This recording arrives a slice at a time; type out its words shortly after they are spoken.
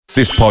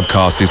This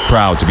podcast is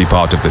proud to be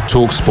part of the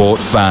TalkSport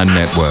Fan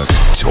Network.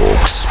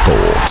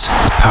 TalkSport.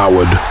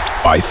 Powered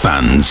by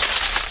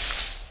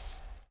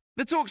fans.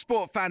 The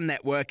TalkSport Fan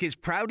Network is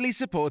proudly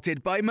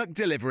supported by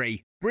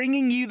McDelivery,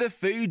 bringing you the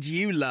food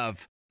you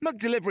love.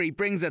 McDelivery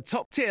brings a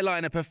top-tier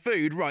lineup of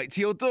food right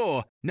to your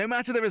door. No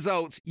matter the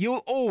result,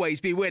 you'll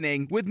always be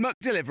winning with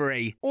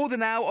McDelivery. Order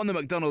now on the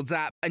McDonald's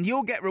app and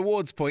you'll get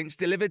rewards points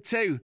delivered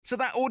too. So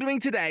that ordering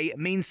today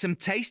means some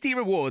tasty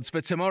rewards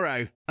for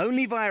tomorrow.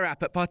 Only via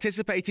app at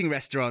participating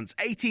restaurants.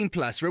 18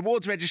 plus.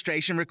 Rewards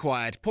registration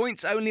required.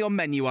 Points only on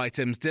menu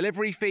items.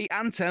 Delivery fee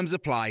and terms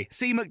apply.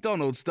 See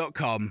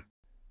mcdonalds.com.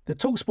 The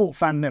TalkSport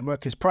Fan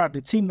Network is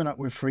proudly teaming up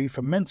with Free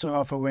for Mental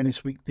Health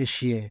Awareness Week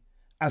this year.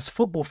 As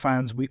football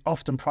fans, we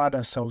often pride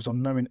ourselves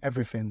on knowing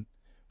everything,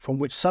 from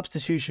which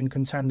substitution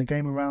can turn the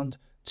game around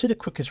to the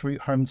quickest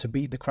route home to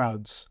beat the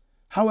crowds.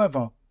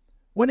 However,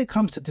 when it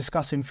comes to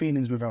discussing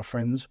feelings with our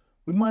friends,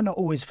 we might not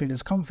always feel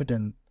as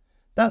confident.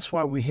 That's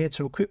why we're here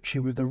to equip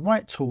you with the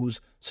right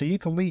tools so you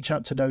can reach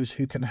out to those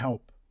who can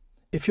help.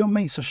 If your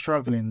mates are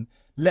struggling,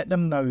 let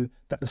them know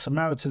that the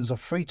Samaritans are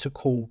free to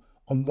call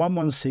on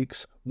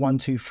 116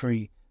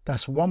 123.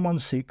 That's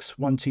 116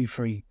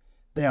 123.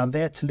 They are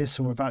there to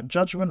listen without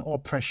judgment or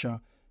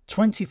pressure,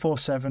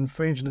 24/7,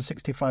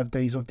 365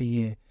 days of the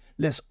year.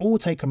 Let's all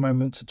take a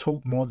moment to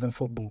talk more than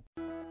football.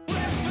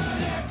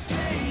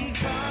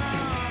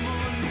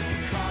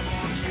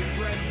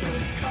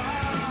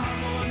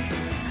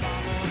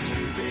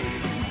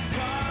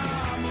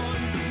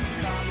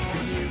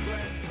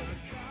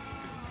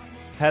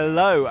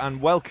 Hello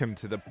and welcome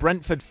to the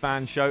Brentford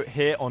Fan Show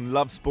here on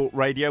LoveSport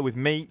Radio with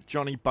me,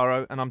 Johnny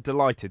Burrow, and I'm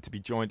delighted to be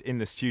joined in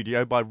the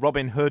studio by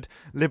Robin Hood,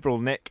 Liberal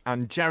Nick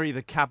and Jerry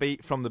the Cabbie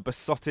from the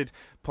Beesotted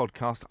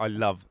podcast. I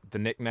love the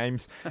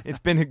nicknames. It's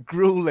been a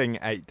gruelling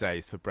 8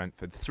 days for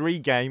Brentford. 3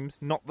 games,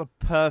 not the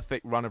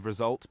perfect run of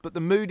results, but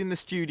the mood in the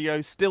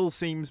studio still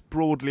seems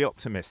broadly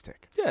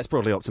optimistic. Yeah, it's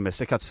broadly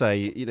optimistic. I'd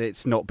say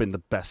it's not been the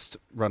best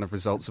run of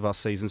results of our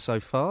season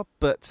so far,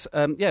 but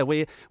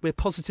we're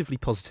positively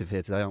positive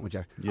here today, aren't we,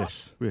 Joe?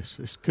 Yes.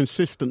 It's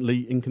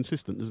consistently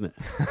inconsistent, isn't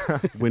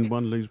it? Win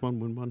one, lose one,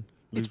 win one.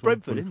 It's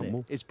Brentford, isn't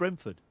it? It's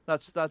Brentford.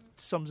 That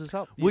sums us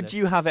up. Would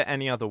you have it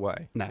any other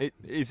way? No.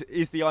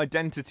 Is the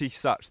identity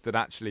such that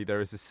actually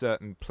there is a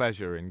certain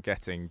pleasure in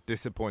getting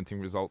disappointing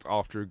results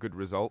after a good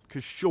result?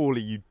 Because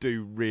surely you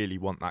do really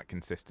want that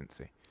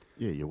consistency.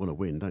 Yeah, you want to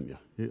win, don't you?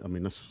 Yeah, I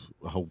mean, that's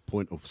the whole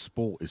point of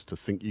sport, is to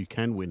think you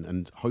can win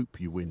and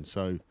hope you win.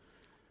 So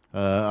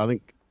I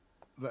think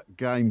that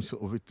game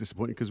sort of is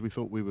disappointing because we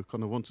thought we were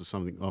kind of onto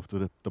something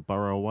after the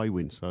Borough away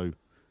win. So,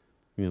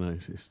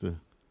 it's the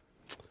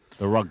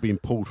rug being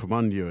pulled from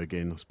under you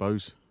again, I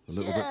suppose, a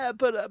little bit.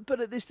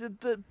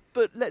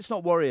 But let's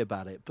not worry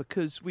about it,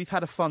 because we've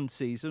had a fun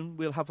season.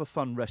 We'll have a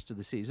fun rest of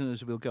the season,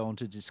 as we'll go on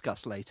to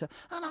discuss later.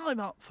 And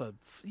I'm up for,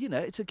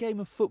 it's a game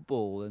of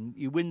football, and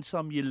you win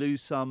some, you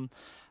lose some.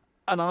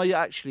 And I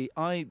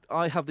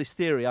have this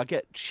theory. I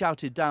get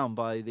shouted down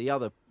by the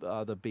other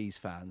Bees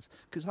fans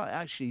because I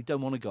actually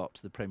don't want to go up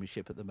to the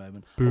Premiership at the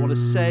moment. I want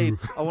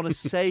to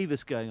save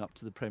us going up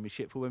to the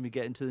Premiership for when we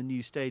get into the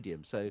new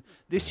stadium. So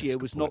this year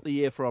was not the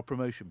year for our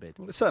promotion bid.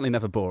 Well, it's certainly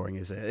never boring,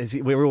 is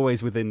it? We're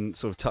always within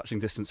sort of touching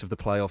distance of the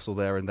playoffs, or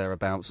there and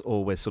thereabouts,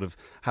 or we're sort of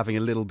having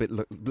a little bit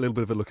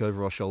of a look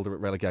over our shoulder at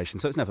relegation.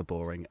 So it's never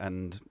boring.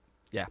 And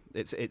yeah,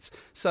 it's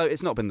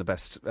not been the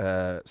best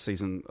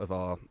season of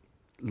our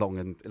long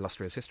and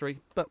illustrious history,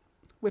 but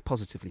we're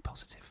positively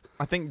positive.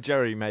 I think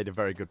Jerry made a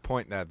very good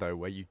point there, though,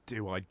 where you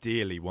do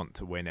ideally want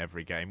to win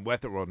every game,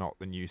 whether or not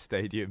the new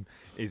stadium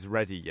is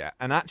ready yet.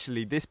 And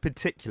actually, this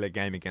particular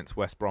game against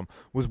West Brom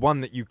was one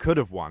that you could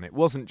have won. It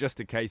wasn't just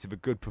a case of a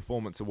good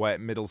performance away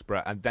at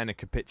Middlesbrough and then a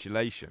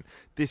capitulation.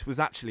 This was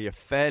actually a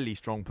fairly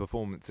strong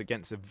performance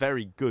against a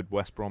very good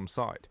West Brom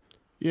side.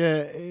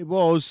 Yeah, it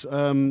was.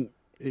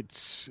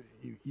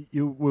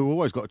 We've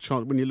always got a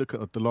chance when you look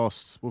at the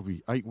last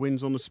 8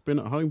 wins on the spin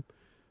at home.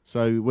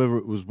 So whether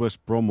it was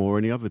West Brom or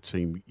any other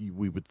team,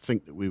 we would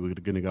think that we were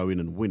going to go in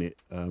and win it.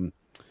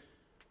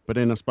 But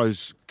then I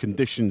suppose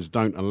conditions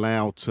don't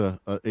allow to.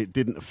 It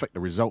didn't affect the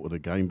result of the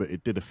game, but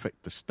it did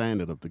affect the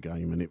standard of the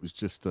game, and it was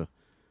just the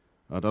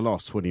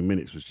last 20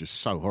 minutes was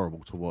just so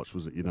horrible to watch.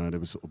 Was it? There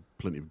was sort of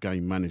plenty of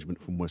game management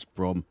from West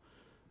Brom.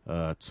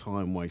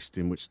 Time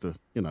wasting, which they're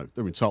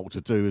entitled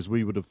to do, as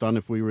we would have done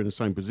if we were in the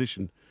same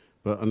position.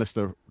 But unless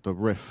the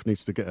ref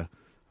needs to get a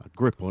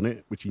grip on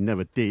it, which he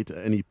never did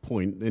at any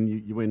point, then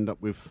you end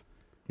up with,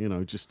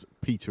 just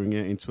petering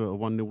it into a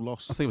 1-0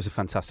 loss. I think it was a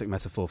fantastic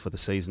metaphor for the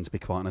season, to be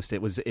quite honest.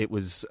 It was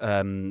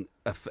a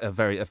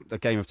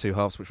game of two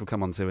halves, which we'll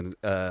come on to in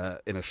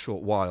a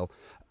short while.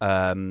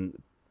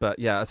 But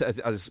yeah,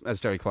 as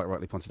Jerry quite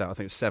rightly pointed out, I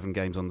think it was 7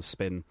 games on the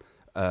spin,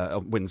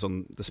 wins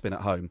on the spin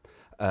at home.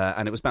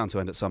 And it was bound to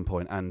end at some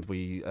point, and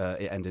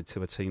it ended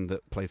to a team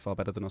that played far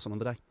better than us on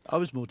the day. I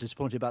was more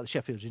disappointed about the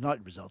Sheffield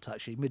United result,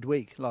 actually,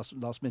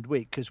 last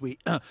midweek, because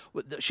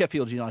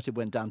Sheffield United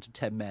went down to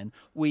 10 men.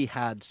 We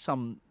had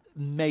some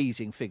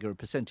amazing figure of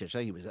percentage. I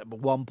think it was at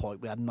one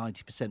point we had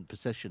 90%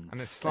 possession.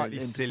 And a slightly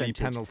silly percentage.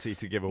 Penalty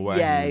to give away.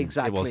 Yeah,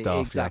 exactly. It was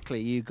daft,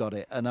 exactly. You got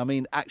it. And I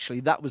mean,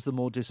 actually, that was the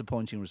more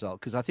disappointing result,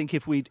 because I think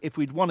if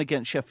we'd won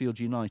against Sheffield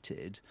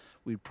United,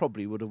 we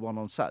probably would have won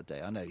on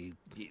Saturday. I know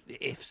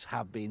ifs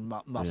have been,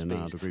 must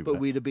be, but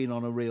we'd have been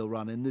on a real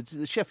run. In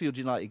the Sheffield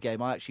United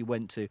game, I actually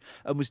went to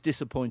and was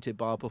disappointed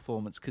by our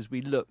performance, because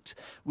we looked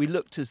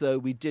as though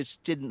we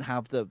just didn't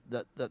have the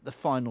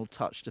final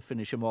touch to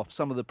finish them off.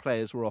 Some of the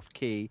players were off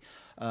key.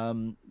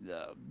 Wrong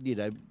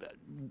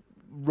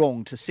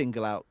to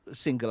single out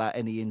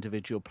any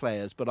individual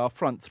players, but our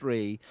front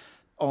three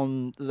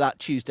on that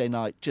Tuesday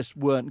night just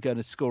weren't going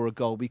to score a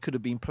goal. We could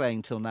have been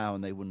playing till now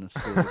and they wouldn't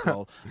have scored a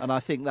goal. And I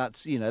think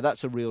that's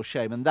a real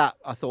shame. And that,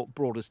 I thought,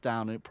 brought us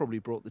down, and it probably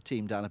brought the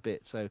team down a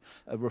bit. So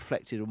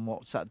reflected on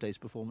what Saturday's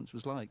performance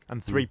was like.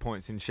 And 3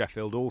 points in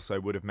Sheffield also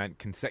would have meant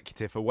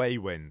consecutive away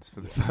wins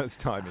for the first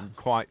time in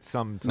quite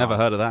some time. Never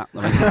heard of that.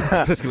 I mean,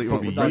 especially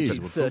probably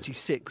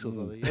 1936 or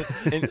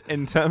something.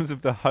 In terms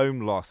of the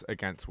home loss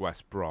against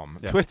West Brom,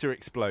 Twitter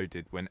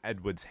exploded when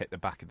Edwards hit the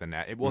back of the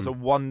net. It was a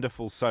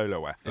wonderful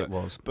solo effort. It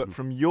was. But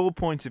from your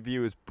point of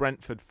view as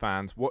Brentford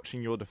fans,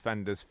 watching your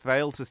defenders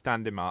fail to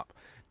stand him up,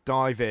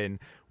 dive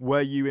in,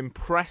 were you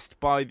impressed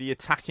by the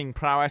attacking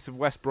prowess of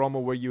West Brom,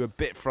 or were you a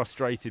bit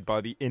frustrated by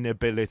the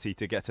inability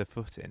to get a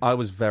foot in? I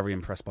was very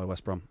impressed by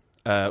West Brom.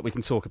 We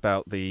can talk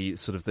about the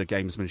sort of the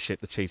gamesmanship,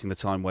 the cheating, the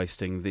time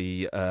wasting,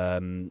 the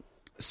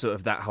sort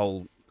of that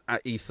whole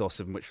ethos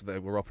in which they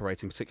were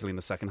operating, particularly in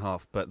the second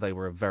half, but they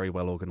were a very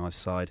well organised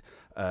side.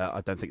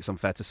 I don't think it's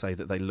unfair to say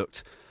that they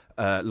looked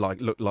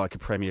like a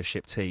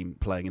Premiership team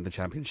playing in the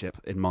Championship,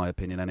 in my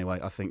opinion. Anyway,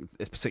 I think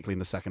it's particularly in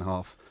the second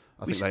half.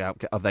 I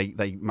think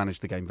they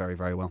managed the game very,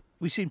 very well.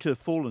 We seem to have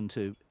fallen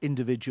to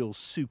individual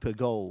super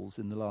goals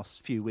in the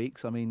last few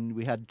weeks. I mean,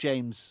 we had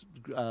James,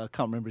 can't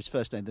remember his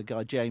first name, the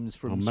guy James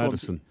from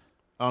Madison.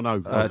 Oh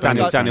no,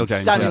 Daniel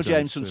James. Daniel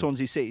James from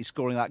Swansea City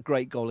scoring that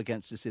great goal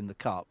against us in the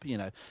cup.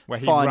 Where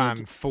he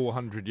ran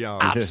 400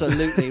 yards.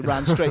 Absolutely,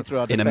 ran straight through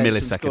our defence in a millisecond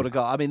and scored a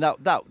goal. I mean,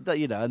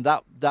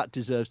 that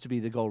deserves to be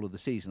the goal of the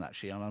season,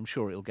 actually, and I'm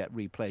sure it'll get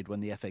replayed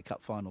when the FA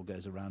Cup final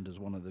goes around as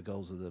one of the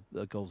goals of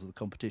the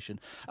competition.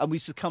 And we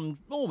succumbed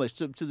almost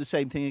to the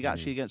same thing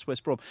actually against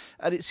West Brom.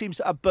 And it seems,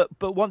 but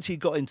once he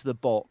got into the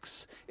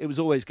box, it was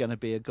always going to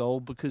be a goal,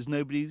 because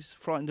nobody's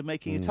frightened of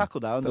making a tackle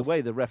now. And the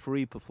way the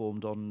referee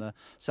performed on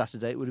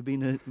Saturday, it would have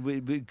been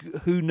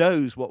who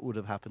knows what would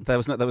have happened. There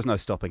was no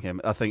stopping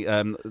him. I think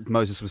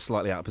Moses was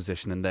slightly out of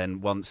position, and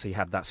then once he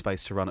had that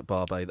space to run at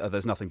Barbe,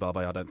 there's nothing Barbe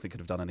I don't think could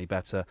have done any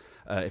better.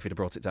 If he'd have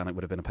brought it down, it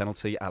would have been a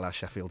penalty, a la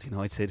Sheffield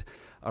United,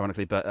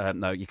 ironically. But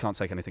no, you can't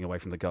take anything away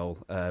from the goal.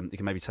 You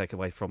can maybe take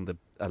away from the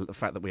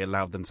fact that we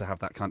allowed them to have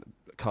that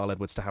Carl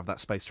Edwards to have that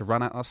space to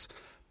run at us.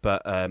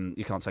 But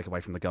you can't take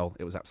away from the goal.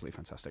 It was absolutely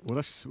fantastic. Well,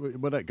 that's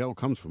where that goal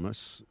comes from. I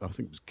think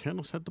it was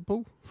Kenos had the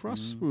ball for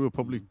us. We were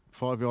probably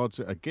 5 yards,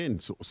 again,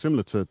 sort of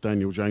similar to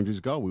Daniel James's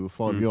goal. We were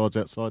 5 yards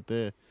outside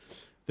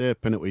their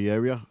penalty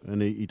area,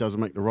 and he doesn't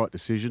make the right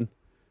decision.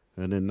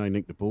 And then they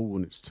nick the ball,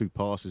 and it's 2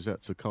 passes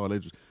out to Kyle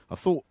Edwards. I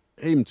thought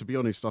to be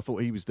honest,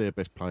 he was their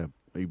best player.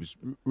 He was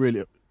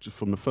really, just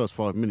from the first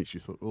 5 minutes, you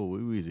thought, oh,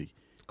 who is he?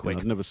 Quick.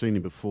 I've never seen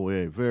him before.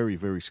 Yeah, very,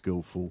 very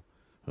skillful.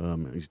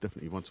 He's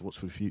definitely one to watch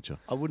for the future.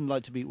 I wouldn't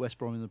like to beat West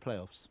Brom in the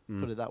playoffs,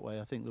 put it that way.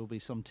 I think there will be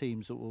some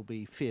teams that will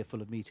be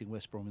fearful of meeting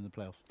West Brom in the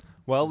playoffs.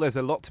 Well, there's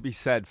a lot to be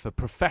said for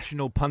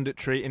professional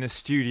punditry in a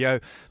studio,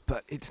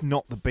 but it's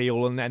not the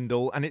be-all and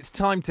end-all, and it's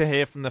time to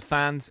hear from the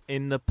fans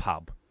in the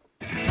pub.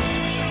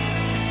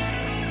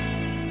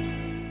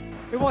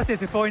 It was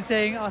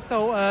disappointing. I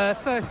thought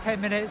first 10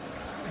 minutes,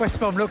 West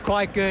Brom looked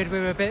quite good. We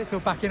were a bit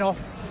sort of backing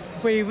off.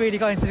 We really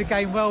got into the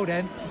game well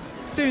then.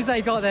 As soon as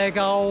they got their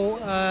goal,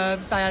 they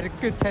had a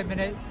good 10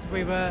 minutes.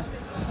 We were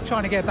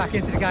trying to get back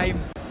into the game,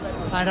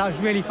 and that was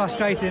really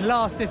frustrating.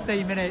 Last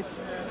 15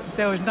 minutes,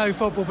 there was no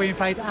football being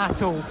played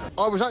at all.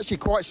 I was actually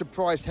quite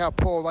surprised how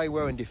poor they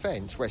were in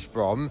defence, West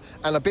Brom,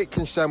 and a bit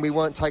concerned we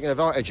weren't taking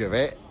advantage of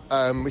it,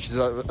 which is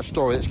a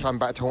story that's come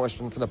back to haunt us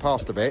from the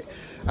past a bit.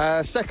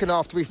 Second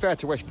half, to be fair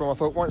to West Brom, I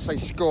thought once they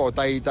scored,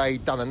 they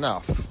done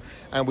enough,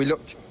 and we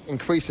looked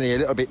increasingly a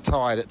little bit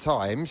tired at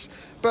times.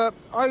 But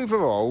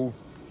overall,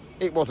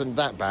 it wasn't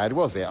that bad,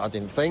 was it? I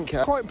didn't think.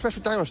 Quite impressed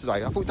with Daniels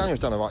today. I thought Daniels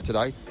done all right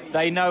today.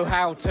 They know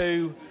how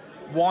to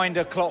wind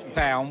a clock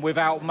down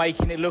without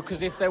making it look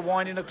as if they're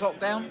winding a clock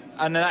down,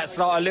 and that's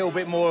like a little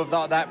bit more of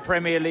that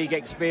Premier League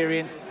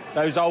experience,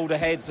 those older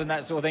heads and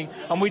that sort of thing.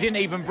 And we didn't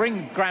even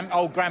bring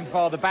old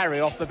grandfather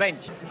Barry off the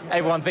bench.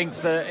 Everyone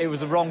thinks that it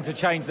was wrong to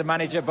change the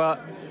manager, but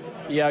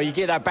you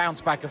get that bounce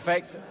back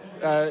effect.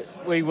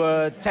 We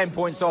were 10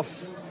 points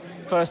off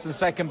first and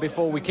second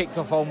before we kicked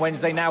off on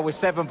Wednesday. Now we're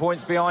 7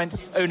 points behind.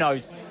 Who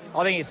knows?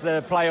 I think it's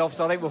the playoffs.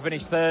 I think we'll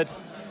finish third.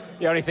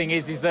 The only thing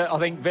is that I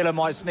think Villa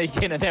might sneak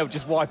in and they'll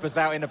just wipe us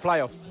out in the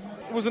playoffs.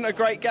 It wasn't a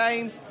great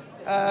game.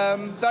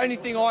 The only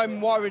thing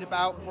I'm worried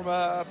about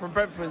from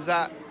Brentford is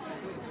that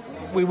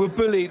we were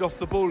bullied off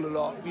the ball a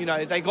lot. You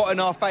know, they got in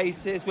our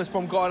faces, West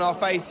Brom got in our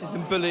faces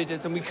and bullied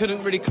us, and we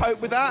couldn't really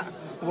cope with that.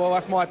 Well,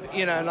 that's my,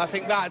 you know, and I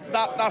think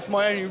that's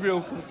my only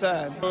real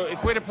concern.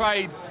 If we'd have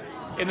played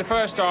in the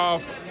first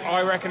half,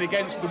 I reckon,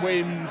 against the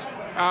wind,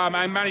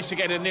 and managed to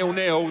get a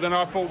 0-0, then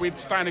I thought we'd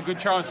stand a good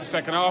chance the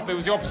second half. It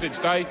was the opposite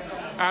today,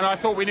 and I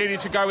thought we needed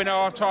to go in at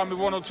half-time with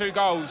 1 or 2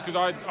 goals, because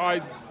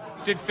I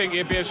did think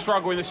it'd be a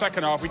struggle in the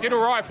second half. We did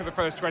all right for the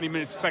first 20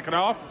 minutes of the second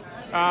half.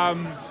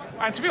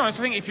 And to be honest,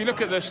 I think if you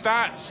look at the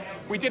stats,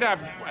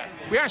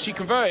 we actually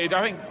converted,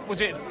 I think,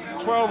 was it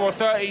 12 or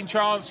 13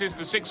 chances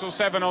for 6 or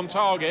 7 on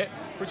target,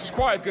 which is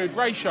quite a good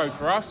ratio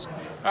for us.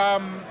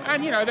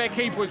 And, you know, their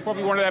keeper was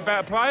probably one of their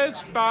better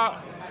players,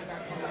 but,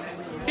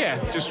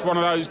 yeah, just one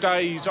of those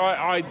days.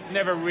 I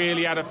never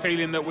really had a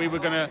feeling that we were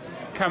going to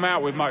come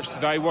out with much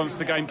today once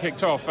the game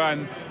kicked off,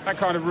 and that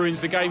kind of ruins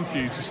the game for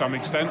you to some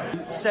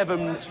extent.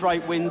 7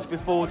 straight wins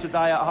before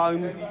today at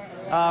home.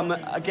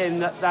 Again,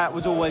 that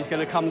was always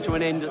going to come to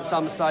an end at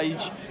some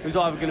stage. It was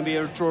either going to be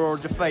a draw or a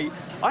defeat.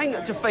 I think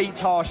that defeat's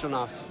harsh on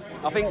us.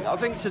 I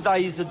think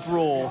today's a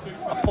draw.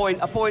 A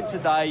point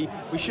today.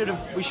 We should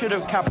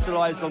have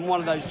capitalised on one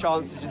of those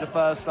chances in the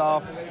first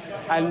half,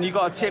 and you've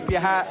got to tip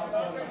your hat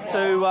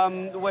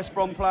to the West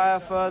Brom player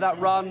for that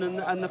run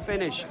and the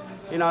finish.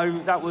 You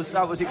know, that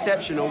was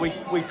exceptional.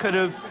 We could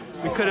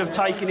have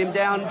taken him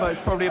down, but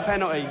it's probably a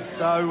penalty.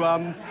 So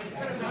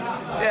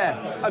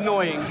yeah,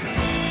 annoying.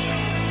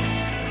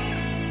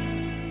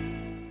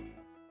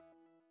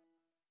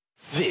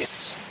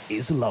 This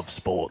is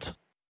LoveSport.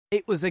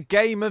 It was a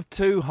game of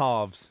 2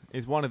 halves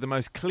is one of the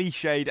most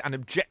cliched and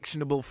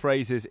objectionable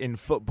phrases in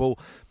football,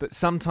 but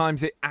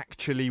sometimes it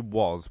actually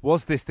was.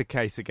 Was this the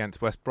case against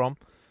West Brom?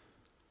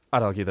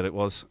 I'd argue that it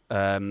was,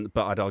 but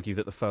I'd argue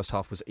that the first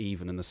half was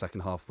even and the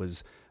second half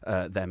was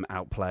them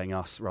outplaying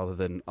us rather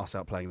than us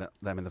outplaying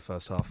them in the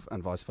first half,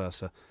 and vice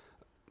versa.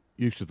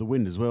 Use of the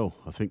wind as well.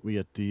 I think we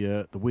had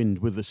the wind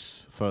with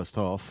us first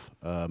half.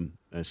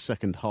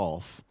 Second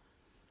half,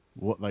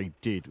 what they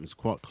did was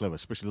quite clever,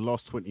 especially the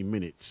last 20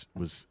 minutes,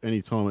 was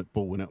any time that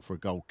ball went out for a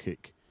goal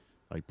kick,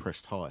 they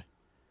pressed high,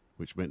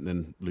 which meant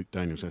then Luke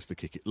Daniels has to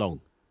kick it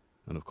long.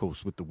 And of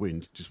course, with the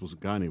wind, it just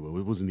wasn't going anywhere.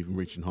 It wasn't even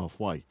reaching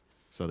halfway.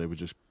 So they were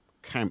just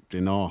camped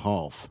in our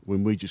half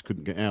when we just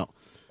couldn't get out.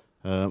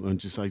 And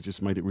they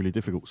just made it really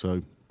difficult.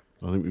 So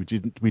I think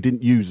we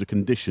didn't use the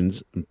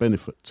conditions and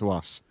benefit to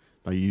us.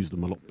 They used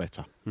them a lot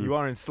better. You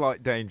are in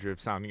slight danger of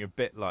sounding a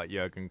bit like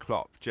Jurgen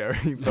Klopp,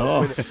 Jerry.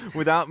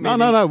 Without meaning...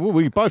 No. Well,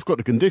 we both got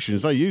the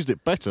conditions. They used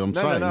it better, I'm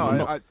saying.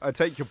 I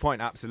take your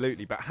point,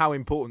 absolutely. But how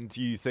important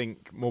do you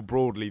think, more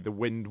broadly, the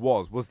wind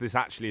was? Was this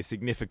actually a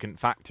significant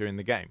factor in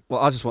the game?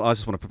 Well, I just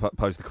want to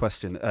pose the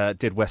question.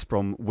 Did West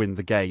Brom win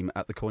the game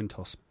at the coin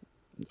toss?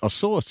 I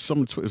saw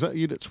someone... Was that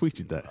you that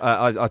tweeted that?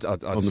 I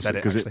said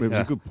it, because it was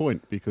a good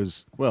point,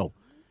 because, well...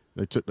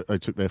 They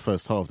took their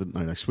first half, didn't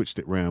they? They switched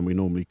it round. We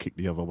normally kick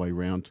the other way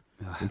round.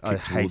 I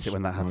hate it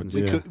when that happens.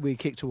 We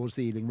kick towards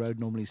the Ealing Road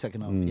normally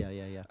second half.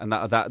 Yeah. And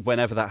that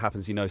whenever that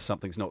happens, you know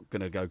something's not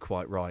going to go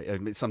quite right.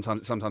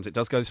 Sometimes it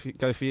does go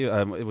for you.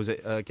 Was it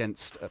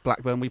against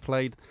Blackburn we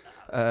played?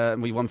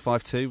 We won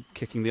 5-2,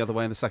 kicking the other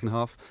way in the second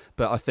half.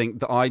 But I think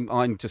that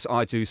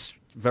I do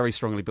very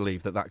strongly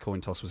believe that coin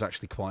toss was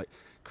actually quite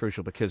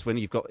crucial, because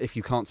if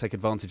you can't take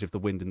advantage of the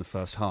wind in the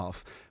first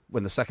half,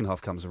 when the second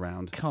half comes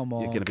around, you're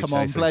going to be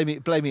chasing.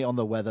 Blame it on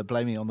the weather,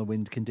 blame it on the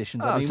wind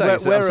conditions. I'm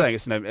saying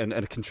it's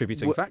a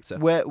contributing factor.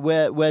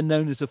 We're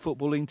known as a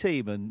footballing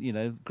team, and you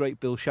know, great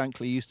Bill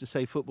Shankly used to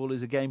say football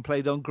is a game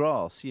played on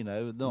grass, you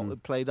know,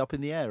 not played up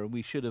in the air, and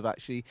we should have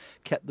actually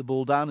kept the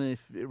ball down, and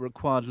if it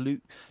required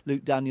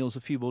Luke Daniels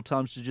a few more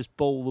times to just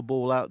bowl the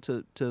ball out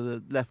to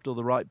the left or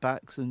the right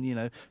backs, and you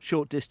know,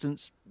 short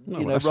distance.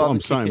 That's what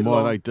I'm saying.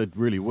 Why they did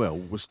really well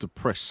was to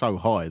press so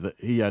high that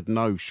he had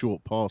no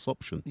short pass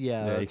option.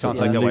 Yeah, you can't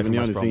take away from the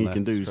West only Brom thing there. He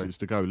can do is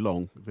to go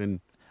long.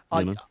 Then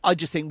I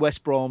just think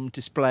West Brom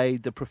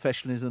displayed the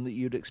professionalism that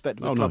you'd expect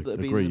of a club that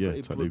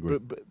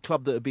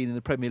had been in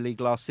the Premier League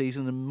last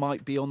season and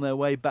might be on their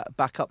way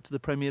back up to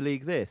the Premier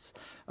League this.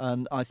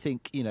 And I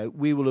think, you know,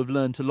 we will have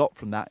learned a lot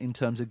from that in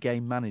terms of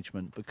game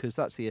management, because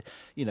that's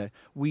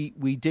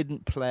we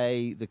didn't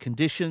play the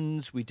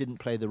conditions, we didn't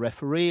play the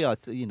referee.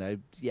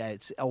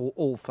 It's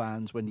all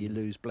fans when you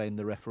lose blame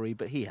the referee,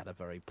 but he had a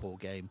very poor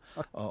game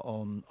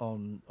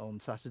on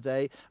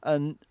Saturday,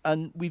 and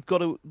we've got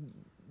to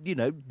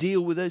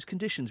deal with those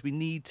conditions. We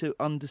need to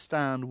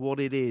understand what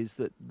it is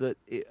that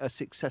a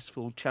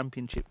successful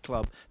Championship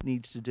club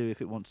needs to do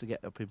if it wants to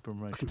get up in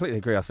promotion. I completely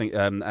agree. I think,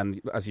 and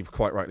as you've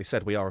quite rightly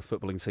said, we are a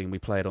footballing team. We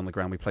play it on the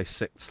ground. We play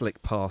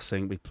slick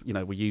passing.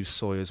 We use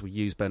Sawyers. We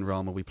use Ben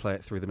Rama. We play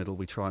it through the middle.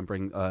 We try and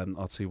bring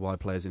our 2 wide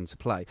players into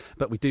play.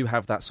 But we do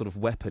have that sort of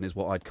weapon, is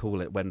what I'd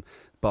call it, when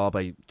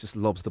Barbe just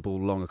lobs the ball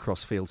long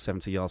across field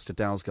 70 yards to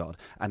Dalsgaard.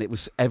 And it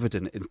was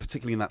evident,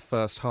 particularly in that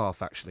first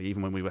half, actually,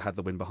 even when we had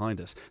the wind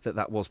behind us,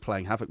 that was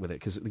playing havoc with it,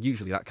 because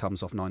usually that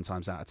comes off 9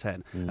 times out of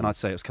 10, and I'd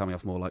say it was coming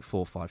off more like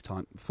 4 or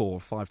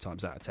 5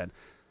 times out of 10.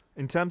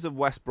 In terms of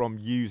West Brom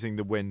using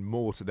the wind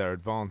more to their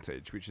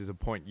advantage, which is a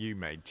point you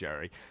made,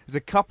 Jerry, there's a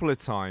couple of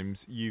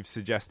times you've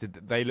suggested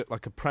that they look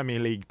like a Premier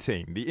League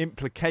team. The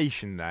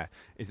implication there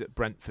is that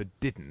Brentford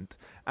didn't.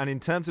 And in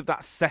terms of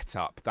that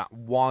setup, that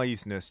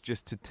wiseness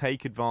just to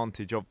take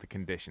advantage of the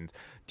conditions,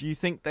 do you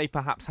think they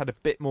perhaps had a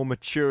bit more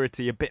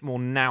maturity, a bit more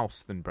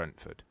nous than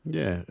Brentford?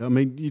 Yeah, I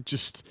mean,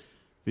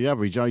 the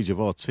average age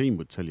of our team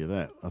would tell you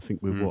that. I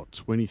think we're,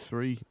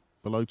 23,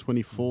 below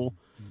 24?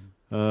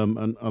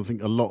 And I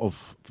think a lot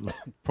of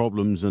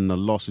problems and the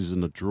losses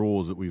and the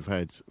draws that we've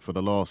had for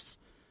the last,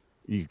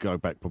 you go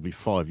back probably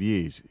 5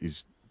 years,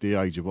 is the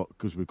age of,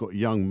 because we've got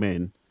young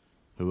men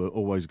who are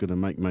always going to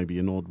make maybe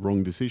an odd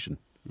wrong decision.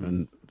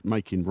 And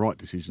making right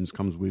decisions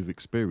comes with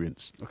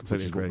experience,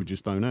 which is what we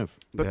just don't have.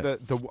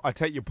 But I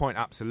take your point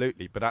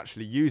absolutely, but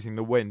actually using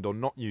the wind or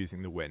not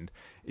using the wind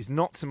is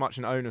not so much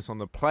an onus on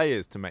the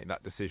players to make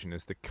that decision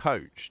as the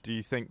coach. Do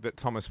you think that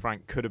Thomas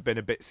Frank could have been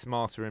a bit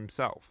smarter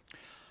himself?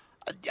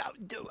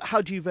 How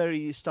do you vary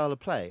your style of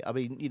play? I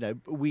mean,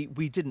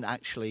 we didn't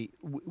actually.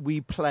 We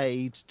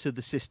played to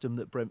the system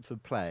that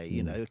Brentford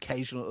play.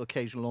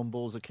 Occasional on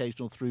balls,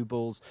 occasional through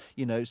balls.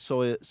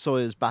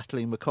 Sawyer's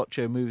battling,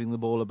 Mokotjo moving the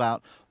ball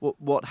about.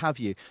 What have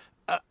you?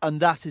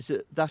 And that is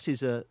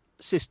a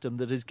system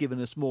that has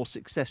given us more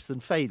success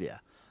than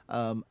failure.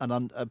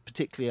 And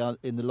particularly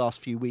in the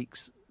last few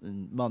weeks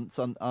and months,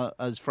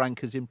 as Frank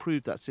has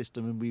improved that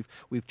system and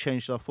we've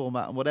changed our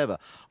format and whatever.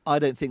 I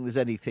don't think there's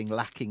anything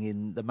lacking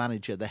in the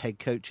manager, the head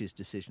coach's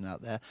decision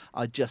out there.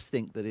 I just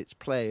think that it's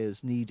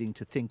players needing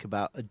to think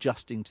about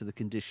adjusting to the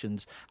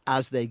conditions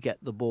as they get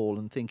the ball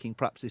and thinking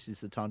perhaps this is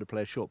the time to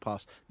play a short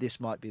pass, this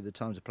might be the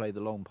time to play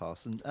the long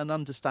pass, and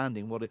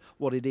understanding what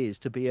it is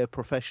to be a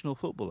professional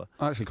footballer.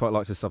 I actually quite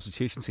liked his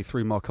substitutions. He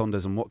threw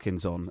Marcondes and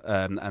Watkins on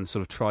and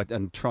sort of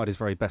tried his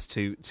very best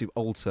to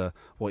alter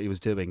what he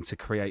was doing to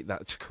create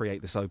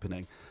this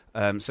opening.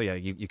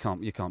 You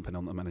can't pin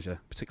on the manager,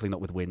 particularly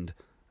not with wind,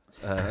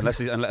 unless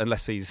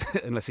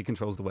he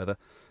controls the weather.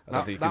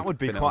 That would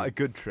be quite a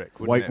good trick.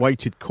 Wouldn't it?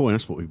 Weighted coin.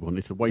 That's what we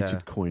wanted. A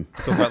weighted coin.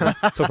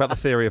 Talk about the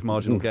theory of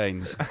marginal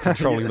gains.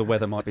 Controlling the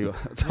weather might be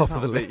top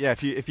of the list. Yeah,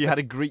 if you had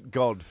a Greek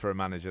god for a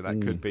manager,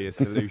 that could be a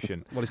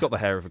solution. Well, he's got the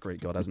hair of a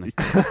Greek god, hasn't he?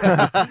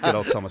 Good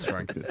old Thomas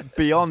Frank.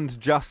 Beyond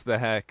just the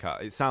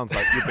haircut, it sounds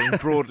like you're being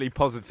broadly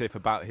positive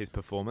about his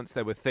performance.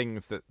 There were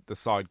things that the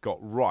side got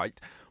right.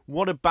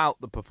 What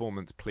about the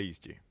performance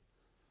pleased you?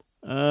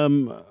 I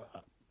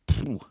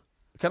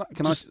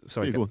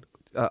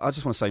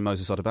just want to say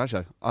Moses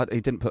Odebajo. He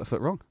didn't put a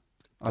foot wrong.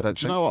 I don't.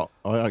 Do you know what?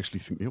 I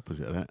actually think the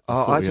opposite of that.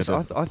 I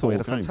thought he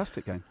had a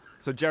fantastic game.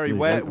 So Jerry,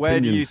 where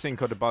do you think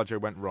Odebajo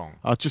went wrong?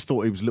 I just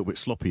thought he was a little bit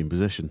sloppy in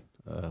possession.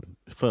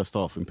 First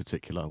half in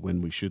particular, when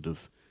we should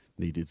have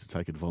needed to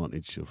take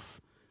advantage of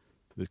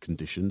the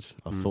conditions.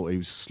 I thought he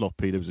was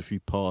sloppy. There was a few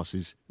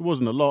passes. It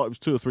wasn't a lot. It was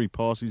 2 or 3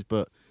 passes,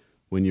 but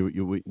when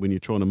you're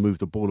trying to move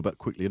the ball about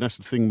quickly, and that's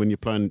the thing when you're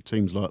playing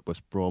teams like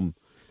West Brom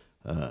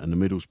and the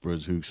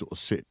Middlesbroughs who sort of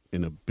sit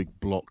in a big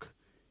block,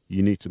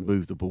 you need to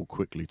move the ball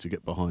quickly to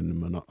get behind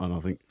them, and I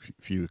think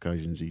a few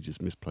occasions he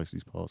just misplaced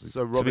his passes.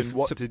 So Robin,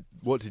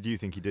 what did you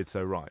think he did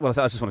so right? Well,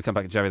 I just want to come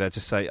back to Jerry there,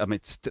 just say, I mean,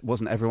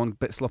 wasn't everyone a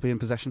bit sloppy in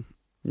possession?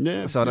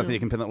 Yeah. So I don't think you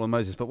can pin that on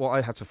Moses. But what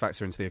I had to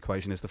factor into the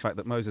equation is the fact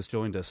that Moses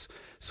joined us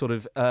sort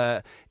of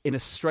in a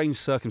strange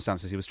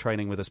circumstances. He was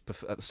training with us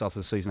at the start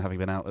of the season, having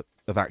been out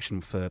of action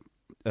for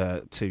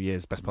 2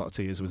 years, best part of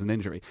 2 years, with an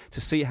injury.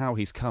 To see how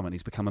he's come and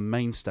he's become a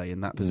mainstay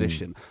in that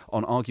position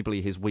on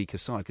arguably his weaker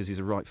side, because he's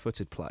a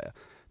right-footed player.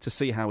 To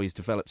see how he's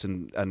developed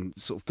and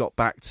sort of got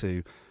back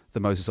to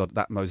Moses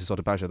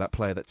Odebajo, that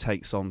player that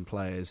takes on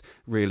players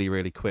really,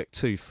 really quick,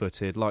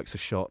 2-footed, likes a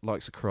shot,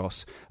 likes a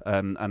cross,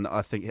 and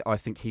I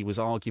think he was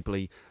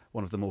arguably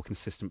one of the more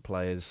consistent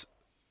players,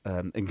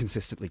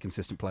 inconsistently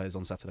consistent players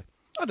on Saturday.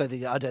 I don't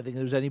think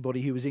there was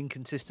anybody who was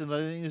inconsistent. I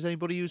don't think there was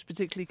anybody who was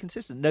particularly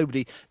consistent.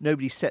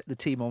 Nobody set the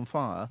team on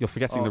fire. You're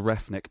forgetting the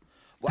ref, Nick.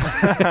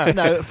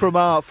 No, from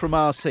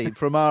our seat,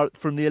 from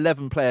the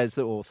 11 players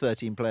or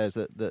 13 players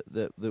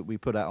that we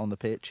put out on the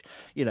pitch,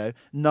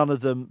 none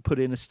of them put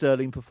in a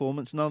sterling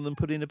performance. None of them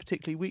put in a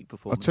particularly weak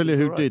performance. I'll tell you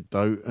who did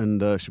though,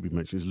 and should be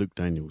mentioned, is Luke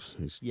Daniels.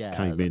 He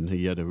came in.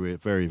 He had a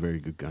very, very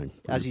good game.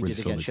 As he did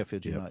against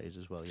Sheffield United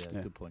as well.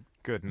 Yeah, good point.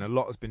 Good, and a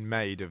lot has been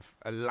made of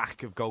a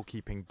lack of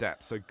goalkeeping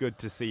depth, so good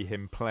to see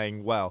him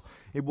playing well.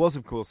 It was,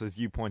 of course, as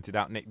you pointed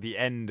out, Nick, the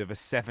end of a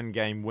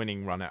 7-game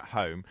winning run at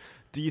home.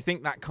 Do you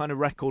think that kind of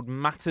record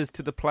matters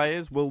to the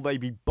players? Will they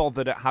be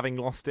bothered at having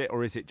lost it,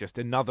 or is it just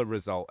another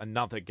result,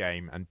 another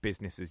game, and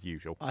business as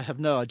usual? I have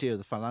no idea of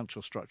the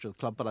financial structure of the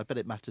club, but I bet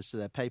it matters to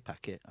their pay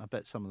packet. I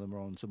bet some of them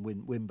are on some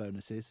win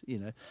bonuses.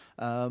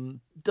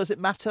 Does it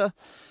matter?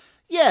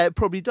 Yeah, it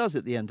probably does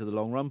at the end of the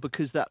long run,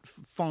 because that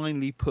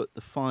finally put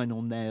the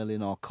final nail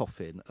in our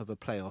coffin of a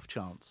playoff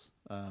chance.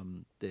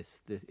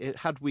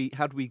 Had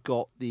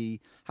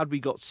we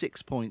got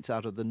 6 points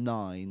out of the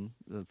 9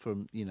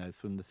 from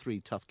the 3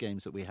 tough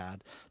games that we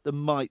had, there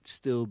might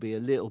still be a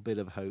little bit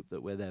of hope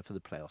that we're there for the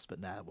playoffs. But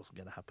it wasn't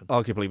going to happen.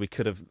 Arguably,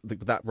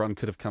 that run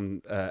could have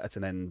come at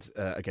an end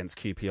against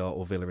QPR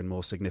or Villa in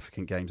more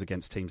significant games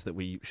against teams that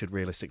we should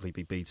realistically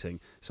be beating.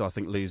 So I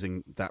think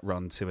losing that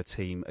run to a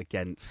team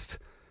against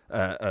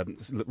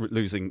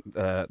losing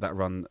that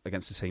run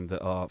against a team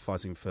that are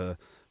fighting for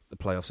the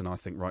playoffs, and I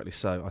think rightly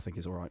so, I think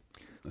is all right.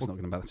 It's not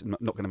going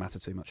to matter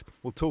too much.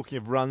 Well, talking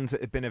of runs,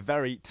 it had been a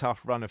very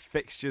tough run of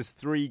fixtures.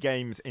 3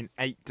 games in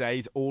 8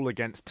 days, all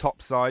against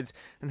top sides.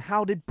 And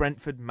how did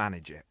Brentford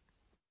manage it?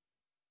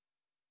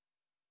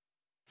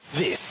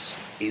 This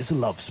is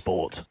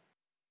LoveSport.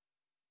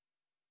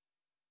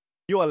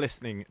 You are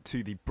listening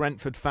to the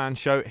Brentford Fan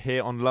Show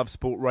here on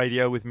LoveSport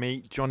Radio with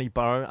me, Johnny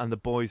Burrow, and the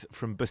boys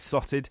from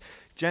Beesotted.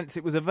 Gents,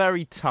 it was a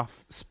very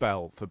tough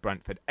spell for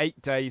Brentford. 8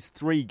 days,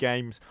 3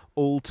 games,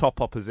 all top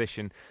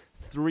opposition.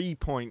 3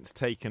 points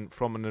taken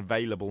from an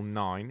available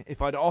 9. If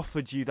I'd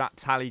offered you that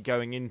tally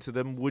going into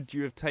them, would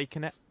you have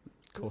taken it?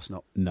 Of course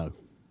not. No.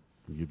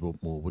 You'd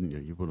want more, wouldn't you?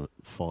 You'd want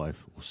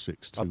 5 or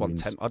 6. I'd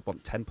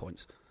want 10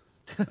 points.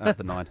 Out of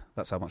the 9.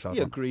 That's how much I'd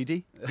want.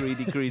 Greedy.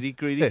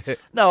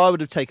 No, I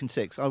would have taken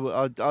 6. I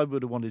would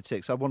have wanted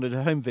 6. I wanted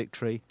a home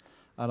victory,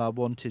 and I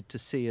wanted to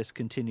see us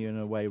continue an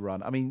away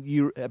run. I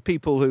mean,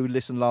 people who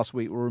listened last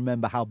week will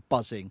remember how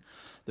buzzing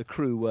the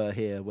crew were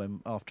here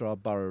after our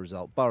Borough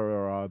result.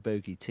 Borough are our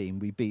bogey team.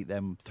 We beat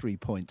them 3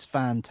 points.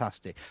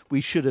 Fantastic.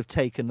 We should have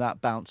taken that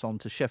bounce on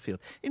to Sheffield.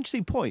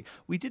 Interesting point.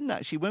 We didn't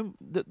actually. When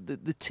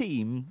the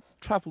team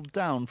travelled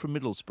down from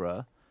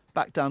Middlesbrough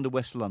back down to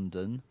West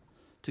London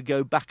to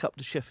go back up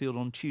to Sheffield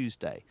on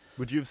Tuesday.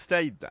 Would you have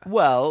stayed there?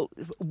 Well,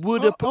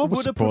 I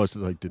was surprised that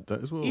they did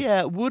that as well.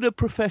 Yeah, would a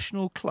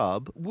professional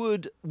club,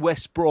 would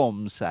West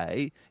Brom,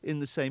 say, in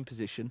the same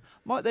position,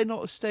 might they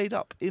not have stayed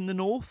up in the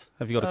north?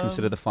 Have you got to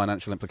consider the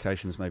financial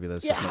implications? Maybe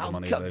there's just not the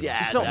money available.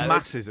 It's not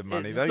masses of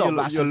money, though.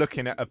 You're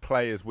looking at a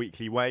player's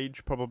weekly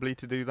wage, probably,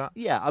 to do that.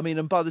 Yeah, I mean,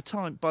 and by the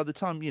time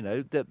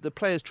the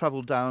players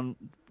travel down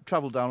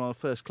on a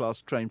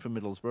first-class train from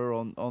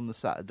Middlesbrough on the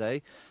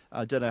Saturday.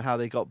 I don't know how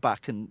they got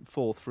back and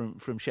forth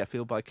from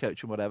Sheffield by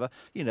coach and whatever.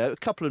 A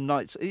couple of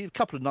nights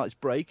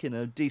break in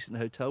a decent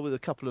hotel with a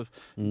couple of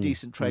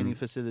decent training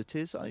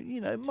facilities.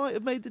 Might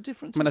have made the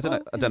difference. I mean,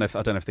 I don't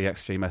know if the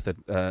XG method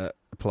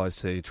applies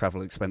to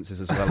travel expenses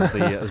as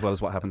well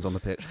as what happens on the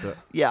pitch. But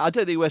yeah, I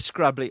don't think we're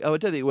scrabbling. I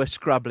don't think we're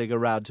scrabbling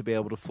around to be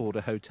able to afford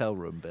a hotel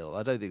room bill.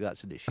 I don't think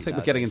that's an issue. I think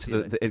we're getting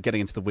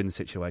into the win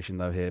situation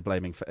though here,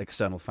 blaming for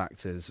external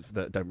factors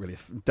that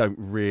don't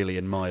really,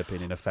 in my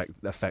opinion, affect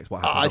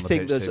what happens on the pitch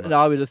too much.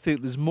 I would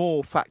think there's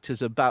more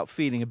factors about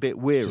feeling a bit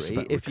weary. It's just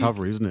about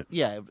recovery, isn't it?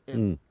 Yeah,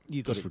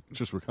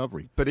 just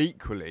recovery. But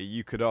equally,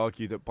 you could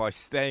argue that by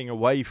staying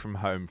away from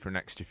home for an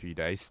extra few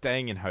days,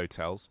 staying in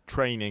hotels,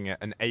 training at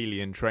an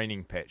alien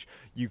training pitch,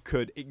 you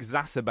could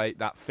exacerbate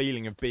that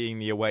feeling of being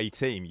the away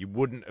team. You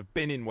wouldn't have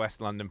been in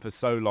West London for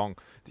so long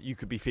that you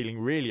could be feeling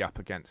really up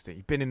against it.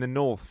 You've been in the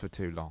north for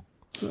too long.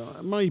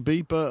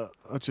 Maybe, but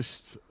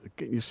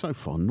you're so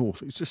far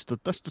north. It's just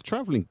that's the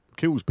travelling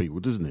kills people,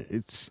 doesn't it?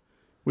 It's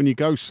when you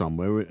go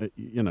somewhere,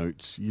 you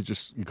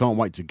can't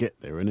wait to get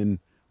there, and then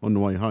on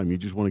the way home, you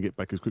just want to get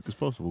back as quick as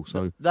possible.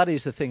 So that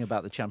is the thing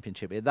about the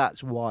Championship.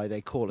 That's why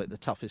they call it the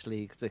toughest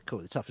league. They call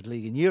it the toughest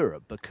league in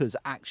Europe, because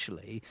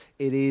actually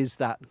it is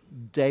that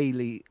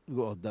daily,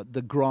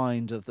 the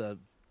grind of the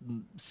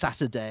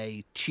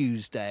Saturday,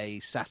 Tuesday,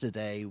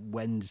 Saturday,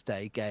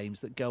 Wednesday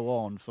games that go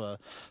on for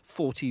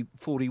 40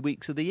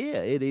 weeks of the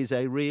year. It is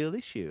a real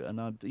issue,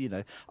 and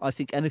I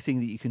think anything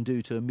that you can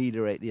do to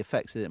ameliorate the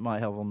effects that it might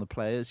have on the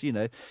players.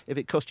 If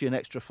it costs you an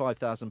extra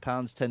 £5,000,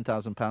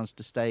 £10,000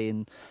 to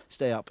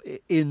stay up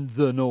in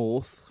the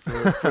north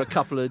for a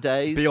couple of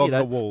days, beyond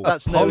the wall,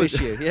 that's no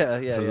issue. Yeah,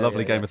 it's a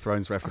lovely Game of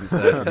Thrones reference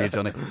there from you,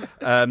 Johnny.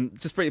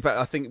 Just pretty bad.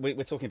 I think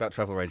we're talking about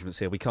travel arrangements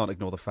here. We can't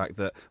ignore the fact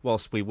that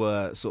whilst we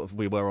were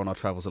on our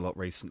travels a lot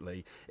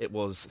recently, it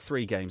was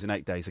 3 games in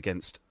 8 days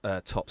against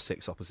top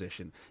 6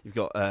 opposition. You've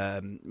got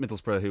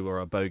Middlesbrough, who are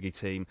a bogey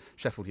team,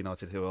 Sheffield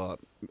United, who are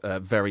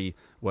very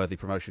worthy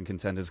promotion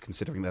contenders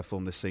considering their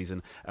form this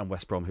season, and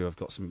West Brom, who have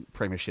got some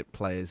Premiership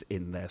players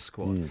in their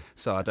squad.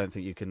 So I don't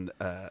think you can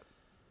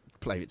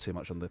play it too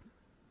much on the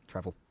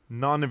travel.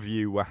 None of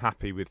you were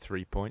happy with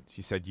 3 points.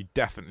 You said you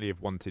definitely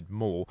have wanted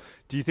more.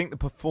 Do you think the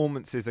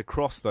performances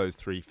across those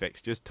 3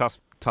 fixtures,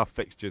 tough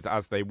fixtures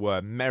as they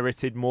were,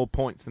 merited more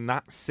points than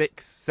that?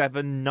 6,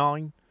 7,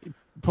 9?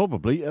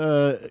 Probably.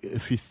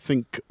 If you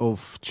think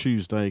of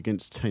Tuesday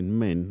against 10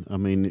 men, I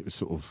mean, it was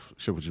sort of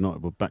Sheffield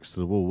United were backs to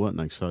the wall, weren't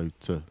they? So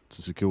to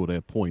secure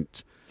their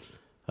point,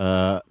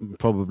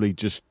 probably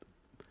just,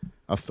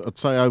 I'd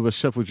say over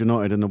Sheffield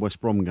United and the West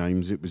Brom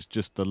games, it was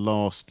just the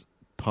last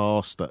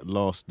pass, that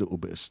last little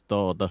bit of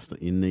stardust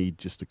that you need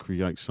just to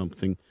create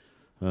something.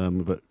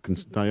 But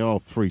they are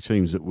 3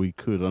 teams that we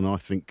could, and I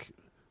think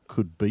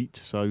could beat.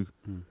 So,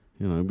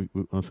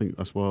 I think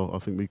that's why I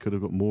think we could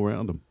have got more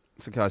out of them.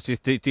 So, guys, do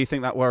you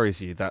think that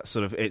worries you? That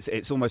sort of it's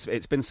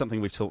been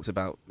something we've talked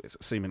about, it's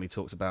seemingly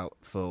talked about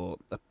for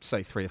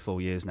say 3 or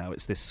 4 years now.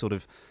 It's this sort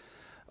of,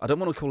 I don't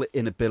want to call it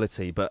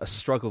inability, but a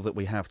struggle that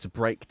we have to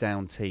break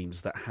down teams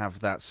that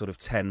have that sort of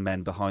 10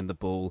 men behind the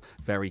ball,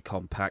 very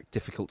compact,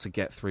 difficult to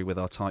get through with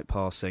our tight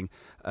passing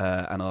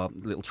and our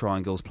little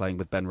triangles playing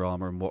with Ben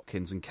Rama and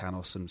Watkins and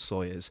Canos and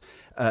Sawyers.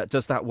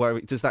 Does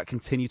that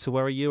continue to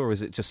worry you, or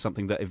is it just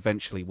something that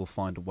eventually will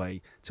find a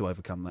way to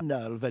overcome that?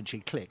 No, it'll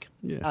eventually click,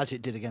 as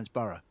it did against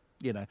Borough.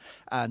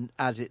 And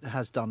as it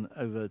has done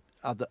over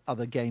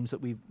other games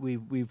that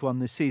we've won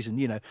this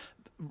season.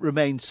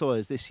 Romain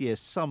Sawyers this year,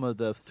 some of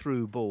the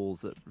through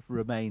balls that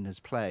Romain has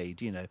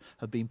played,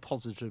 have been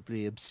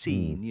positively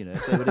obscene.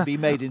 If they were to be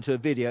made into a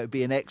video, it would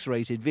be an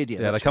X-rated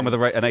video. Yeah, they come with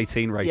an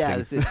 18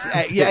 rating.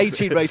 Yeah,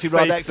 18 rating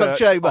right X.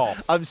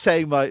 I'm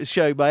showing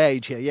my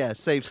age here. Yeah,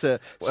 safe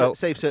search.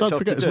 Safe search. Don't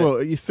forget as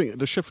well. You think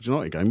the Sheffield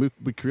United game,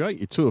 we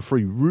created 2 or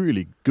 3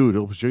 really good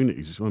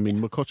opportunities. I mean,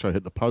 Makocho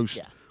hit the post.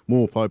 Yeah.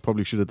 Morpay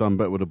probably should have done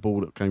better with a ball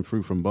that came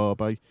through from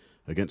Barbe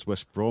against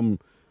West Brom.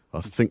 I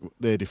think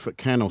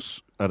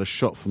Canos had a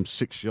shot from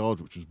 6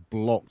 yards, which was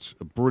blocked.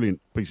 A brilliant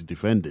piece of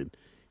defending.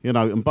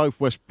 And both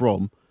West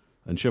Brom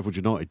and Sheffield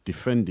United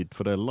defended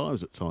for their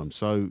lives at times.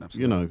 So,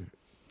 Absolutely.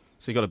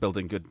 So you've got to build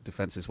in good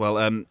defences. Well,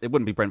 it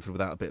wouldn't be Brentford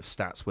without a bit of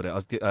stats, would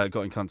it? I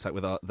got in contact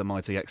with the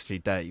mighty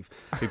XG Dave,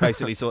 who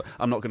basically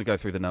I'm not going to go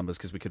through the numbers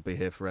because we could be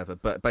here forever,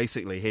 but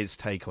basically his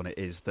take on it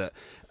is that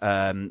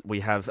we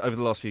have, over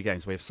the last few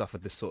games, we have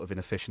suffered this sort of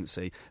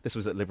inefficiency. This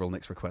was at Liberal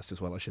Nick's request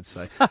as well, I should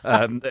say.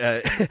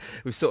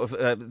 We've sort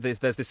of, there's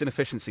this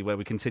inefficiency where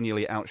we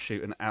continually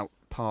outshoot and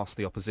outpass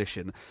the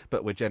opposition,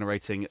 but we're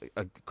generating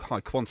a high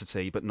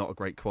quantity but not a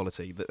great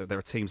quality. There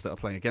are teams that are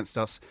playing against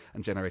us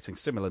and generating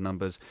similar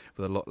numbers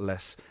with a lot less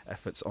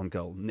efforts on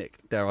goal.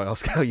 Nick, dare I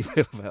ask how you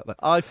feel about that?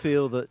 I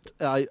feel that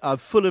I'm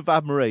full of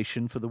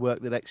admiration for the work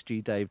that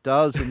XG Dave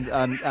does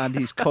and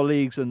his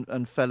colleagues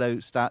and fellow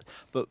stat,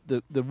 but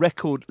the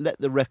record,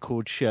 let the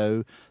record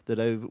show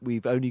that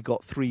we've only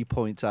got 3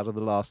 points out of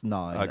the last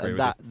 9, and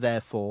that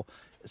therefore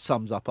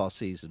sums up our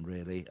season,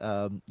 really.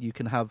 You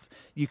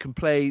can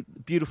play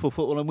beautiful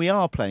football, and we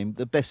are playing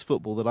the best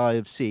football that I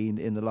have seen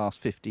in the last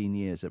 15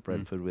 years at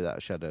Brentford, without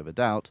a shadow of a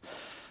doubt.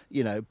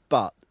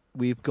 But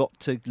we've got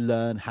to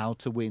learn how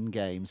to win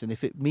games, and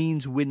if it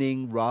means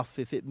winning rough,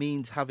 if it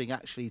means having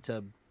actually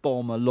to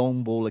bomb a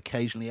long ball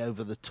occasionally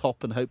over the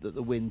top and hope that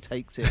the wind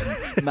takes it,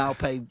 and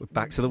Maupay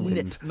back to the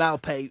wind.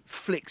 Maupay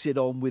flicks it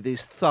on with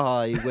his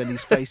thigh when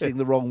he's facing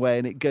the wrong way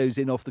and it goes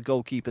in off the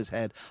goalkeeper's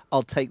head,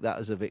 I'll take that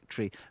as a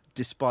victory,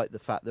 despite the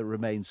fact that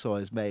Romain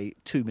Sawyers may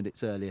 2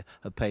 minutes earlier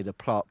have played a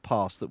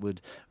pass that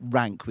would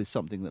rank with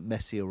something that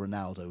Messi or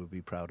Ronaldo would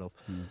be proud of.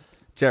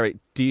 Jerry,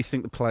 do you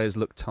think the players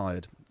look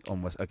tired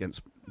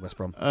against West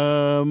Brom?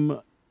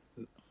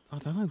 I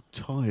don't know,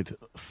 tired.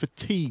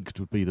 Fatigued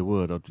would be the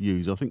word I'd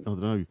use. I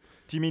don't know.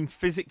 Do you mean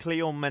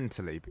physically or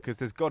mentally? Because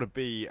there's got to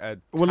be a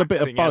bit of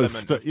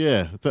both.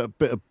 A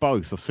bit of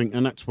both, I think.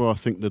 And that's where I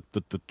think that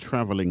the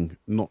travelling,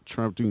 not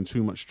doing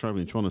too much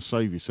travelling, trying to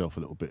save yourself a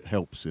little bit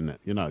helps in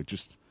that.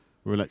 Just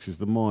relaxes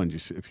the mind.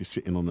 If you're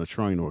sitting on a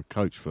train or a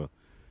coach for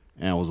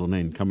hours on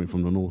end coming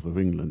from the north of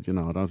England,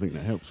 I don't think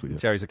that helps with you.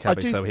 Jerry's a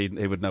cabbie, so he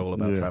would know all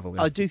about travel.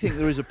 Yeah. I do think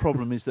there is a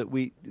problem is that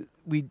we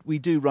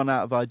do run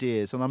out of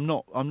ideas, and I'm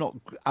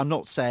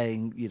not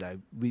saying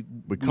we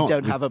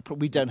don't have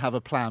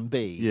a plan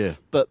B. Yeah.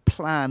 But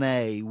plan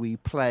A we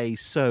play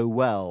so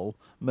well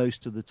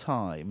most of the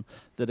time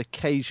that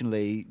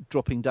occasionally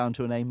dropping down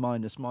to an A-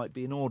 might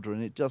be in order,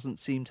 and it doesn't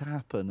seem to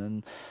happen,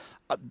 and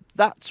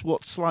that's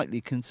what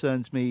slightly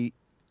concerns me.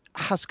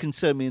 Has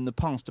concerned me in the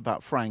past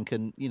about Frank,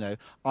 and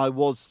I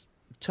was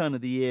turn of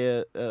the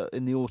year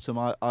in the autumn.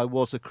 I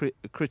was a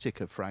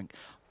critic of Frank.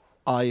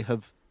 I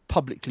have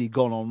publicly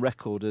gone on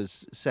record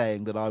as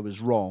saying that I was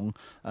wrong,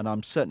 and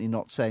I'm certainly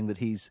not saying that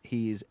he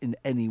is in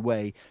any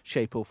way,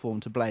 shape or form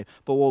to blame.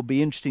 But what will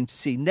be interesting to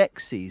see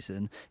next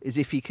season is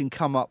if he can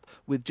come up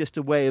with just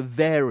a way of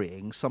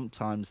varying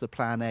sometimes the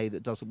plan A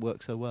that doesn't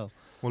work so well.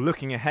 Well,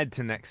 looking ahead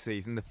to next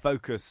season, the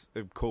focus,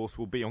 of course,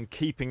 will be on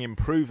keeping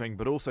improving,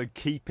 but also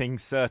keeping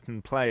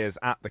certain players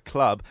at the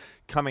club.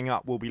 Coming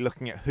up, we'll be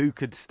looking at who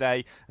could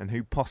stay and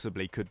who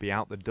possibly could be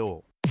out the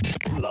door.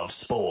 Love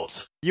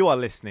Sport. You are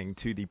listening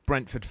to the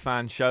Brentford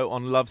Fan Show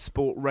on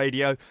LoveSport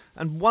Radio,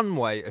 and one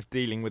way of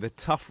dealing with a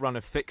tough run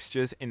of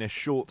fixtures in a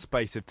short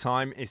space of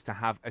time is to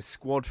have a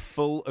squad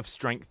full of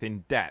strength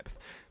in depth.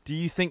 Do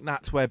you think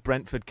that's where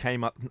Brentford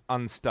came up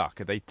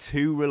unstuck? Are they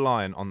too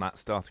reliant on that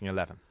starting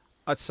 11?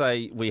 I'd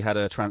say we had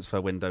a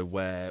transfer window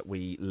where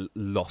we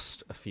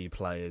lost a few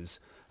players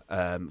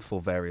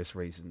for various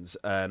reasons,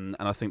 and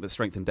I think that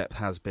strength and depth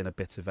has been a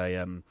bit of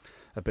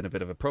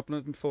a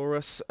problem for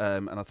us,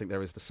 and I think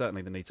there is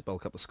certainly the need to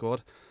bulk up the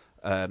squad.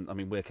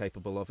 We're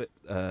capable of it.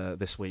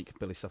 This week,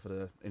 Billy suffered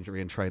an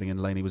injury in training,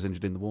 and Laney was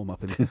injured in the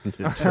warm-up in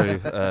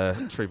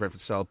true Brentford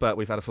style. But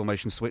we've had a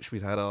formation switch,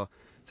 we've had our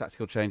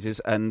tactical changes,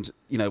 and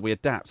we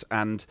adapt.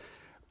 And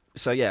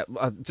so,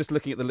 just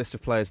looking at the list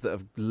of players that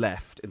have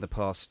left in the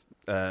past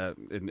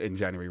in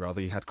January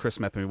rather. You had Chris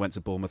Mepham, who went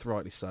to Bournemouth,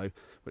 rightly so,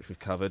 which we've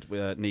covered.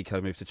 Nico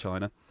moved to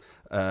China,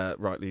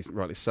 rightly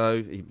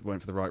so. He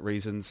went for the right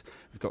reasons.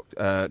 We've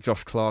got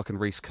Josh Clark and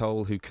Reece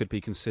Cole, who could be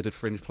considered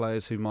fringe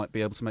players who might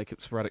be able to make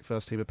sporadic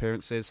first-team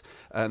appearances.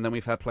 And then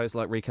we've had players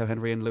like Rico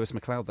Henry and Lewis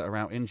McLeod that are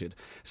out injured.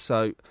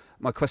 So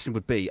my question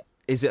would be,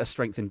 is it a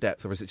strength in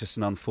depth, or is it just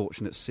an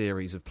unfortunate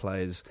series of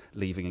players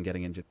leaving and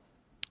getting injured?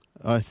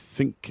 I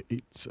think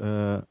it's,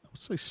 I would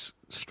say,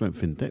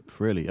 strength in depth,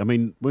 really. I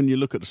mean, when you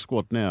look at the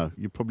squad now,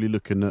 you're probably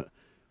looking at,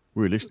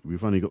 realistically,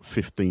 we've only got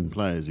 15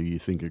 players who you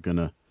think are going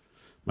to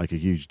make a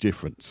huge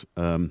difference.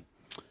 And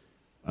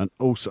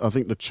also, I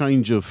think the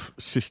change of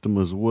system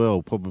as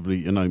well,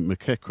 probably,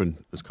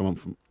 McEachran has come up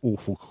from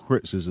awful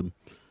criticism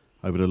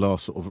over the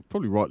last sort of,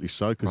 probably rightly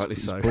so, because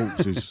his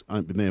balls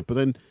ain't been there. But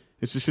then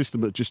it's a system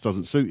that just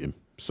doesn't suit him.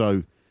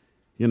 So,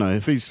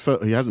 if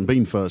he hasn't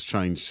been first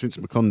change since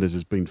Macondes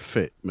has been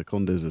fit.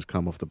 Macondes has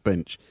come off the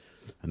bench,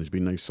 and there's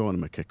been no sign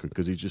of McEachran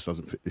because he just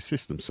doesn't fit this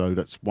system. So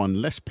that's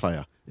one less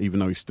player, even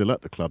though he's still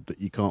at the club,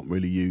 that you can't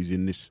really use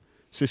in this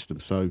system.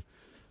 So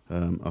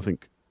I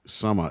think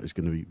summer is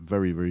going to be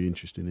very, very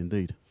interesting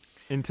indeed.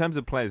 In terms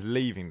of players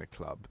leaving the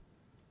club,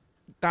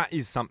 that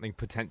is something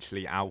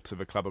potentially out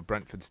of a club of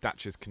Brentford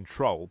stature's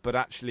control, but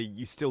actually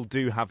you still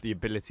do have the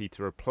ability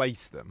to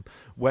replace them.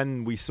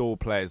 When we saw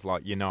players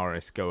like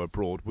Yanaris go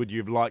abroad, would you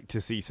have liked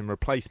to see some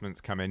replacements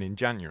come in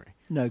January?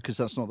 No, because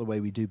that's not the way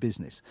we do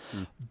business.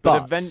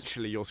 But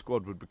eventually your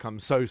squad would become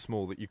so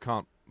small that you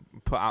can't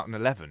put out an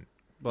 11.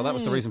 Well, that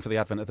was the reason for the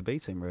advent of the B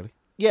team, really.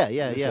 Yeah.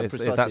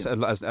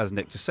 That's, as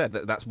Nick just said.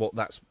 That's not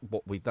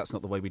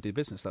the way we do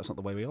business. That's not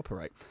the way we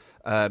operate.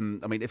 I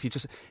mean, if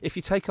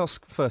you take our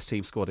first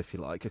team squad, if you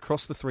like,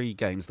 across the 3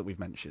 games that we've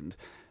mentioned,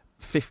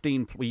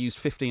 we used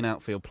 15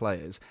 outfield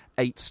players.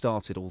 8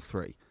 started all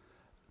 3.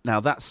 Now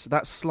that's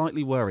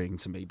slightly worrying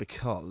to me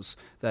because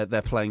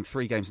they're playing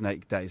 3 games in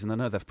 8 days, and I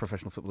know they're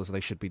professional footballers, so they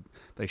should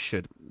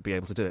be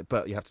able to do it.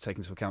 But you have to take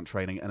into account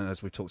training, and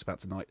as we've talked about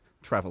tonight,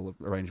 travel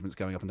arrangements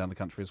going up and down the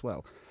country as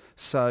well.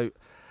 So.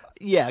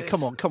 Yeah,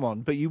 come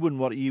on. But you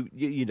wouldn't want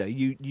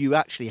you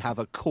actually have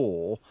a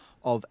core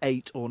of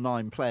 8 or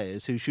 9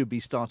 players who should be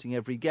starting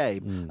every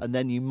game, and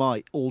then you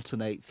might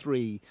alternate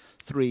 2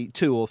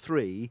 or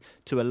 3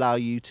 to allow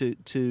you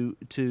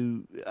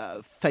to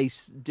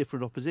face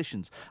different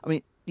oppositions. I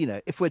mean,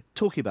 if we're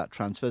talking about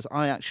transfers,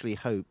 I actually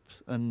hope,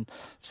 and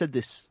I've said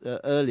this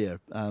earlier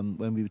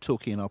when we were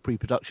talking in our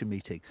pre-production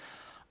meeting,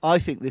 I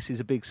think this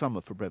is a big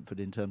summer for Brentford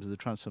in terms of the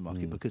transfer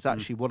market, because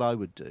actually what I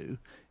would do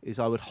is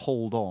I would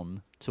hold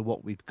on to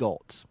what we've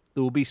got.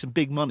 There will be some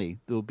big money.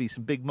 There will be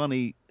some big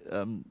money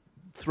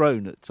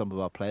thrown at some of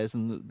our players,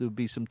 and there will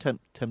be some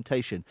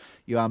temptation.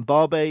 Yohan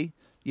Barbe,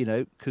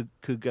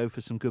 could go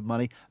for some good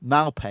money.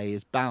 Malpay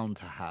is bound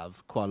to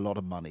have quite a lot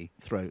of money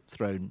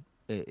thrown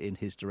in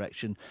his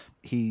direction.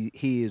 He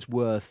is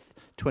worth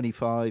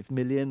 25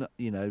 million,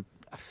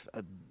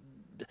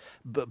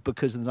 but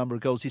because of the number of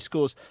goals he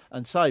scores.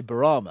 And Saïd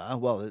Barama,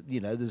 well,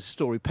 there's a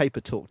story,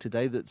 Paper Talk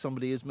today, that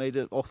somebody has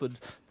offered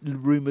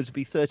rumoured to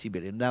be 30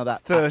 million. Now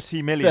that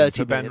 30 million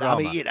for Ben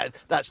Rama. I mean,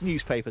 that's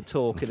newspaper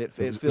talk, and it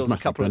feels a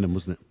couple Brennan,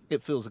 wasn't it?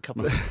 It feels a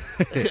couple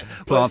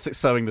of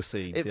sowing the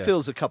seeds. It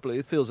feels a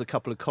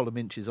couple of column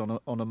inches on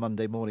a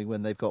Monday morning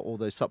when they've got all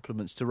those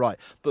supplements to write.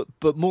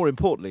 But more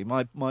importantly,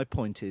 my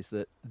point is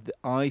that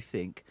I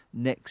think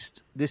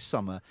this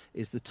summer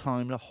is the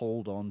time to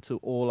hold on to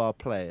all our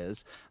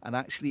players and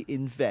actually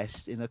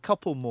invest in a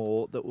couple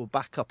more that will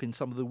back up in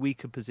some of the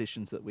weaker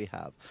positions that we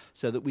have,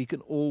 so that we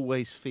can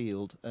always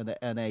field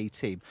an A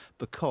team.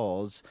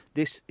 Because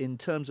this, in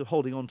terms of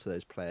holding on to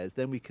those players,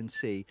 then we can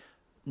see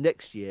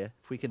next year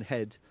if we can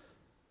head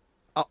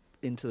up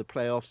into the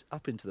playoffs,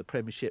 up into the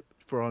Premiership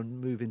for our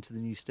move into the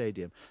new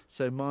stadium.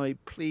 So my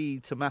plea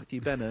to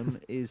Matthew Benham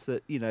is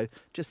that,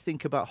 just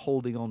think about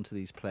holding on to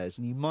these players.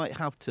 And you might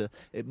have to,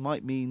 it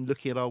might mean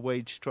looking at our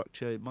wage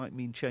structure, it might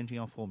mean changing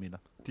our formula.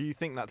 Do you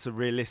think that's a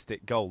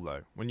realistic goal,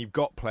 though? When you've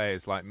got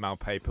players like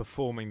Malpay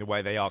performing the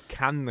way they are,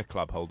 can the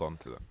club hold on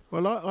to them?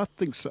 Well, I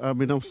think so. I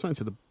mean, I was saying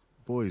to the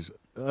boys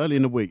early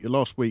in the week,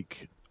 last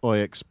week,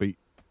 Ajax beat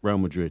Real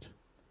Madrid.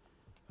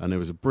 And there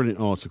was a brilliant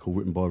article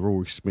written by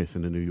Rory Smith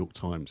in the New York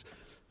Times.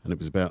 And it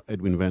was about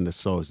Edwin van der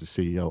Sar, the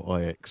CEO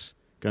of Ajax,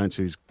 going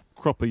to his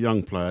crop of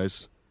young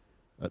players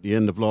at the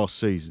end of last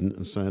season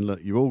and saying, look,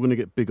 you're all going to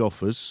get big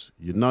offers.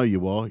 You know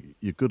you are.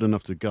 You're good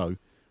enough to go.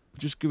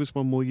 But just give us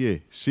one more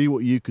year. See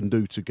what you can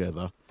do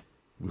together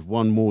with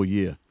one more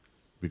year.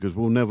 Because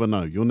we'll never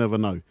know. You'll never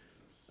know.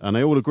 And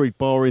they all agreed,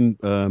 barring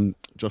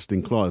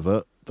Justin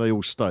Kluivert, they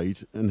all stayed,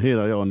 and here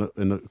they are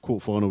in the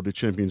quarter-final of the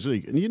Champions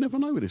League. And you never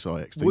know with this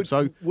Ajax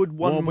team. Would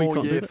one more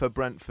year for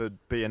Brentford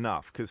be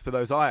enough? Because for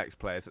those Ajax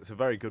players, it's a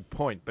very good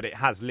point, but it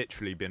has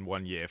literally been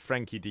 1 year.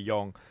 Frenkie de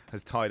Jong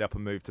has tied up a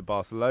move to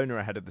Barcelona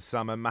ahead of the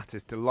summer.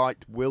 Matthijs de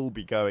Ligt will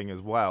be going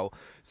as well.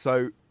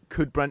 So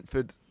could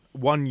Brentford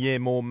 1 year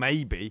more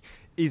maybe.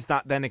 Is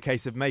that then a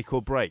case of make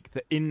or break?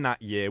 That in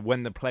that year,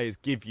 when the players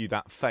give you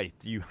that faith,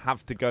 do you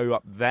have to go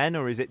up then,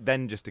 or is it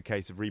then just a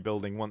case of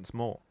rebuilding once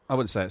more? I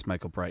wouldn't say it's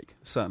make or break.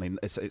 Certainly,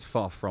 it's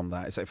far from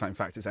that. In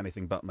fact, it's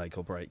anything but make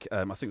or break.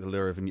 I think the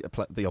lure of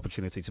the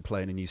opportunity to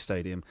play in a new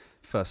stadium,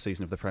 first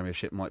season of the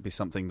Premiership, might be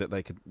something that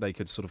they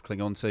could sort of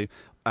cling on to.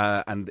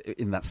 And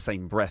in that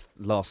same breath,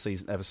 last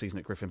season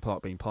at Griffin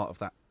Park being part of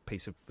that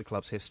piece of the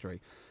club's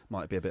history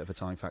might be a bit of a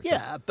time factor.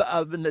 Yeah,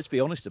 but let's be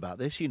honest about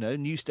this.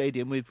 New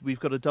stadium, we've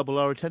got to double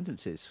our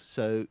attendances.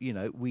 So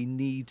we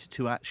need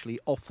to actually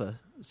offer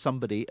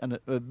somebody and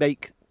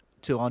make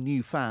to our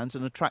new fans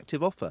an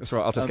attractive offer. That's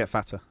right. I'll just get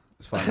fatter.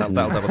 It's fine.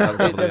 That'll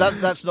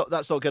that's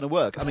not going to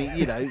work. I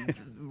mean,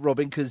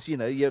 Robin, because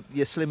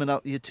you're slim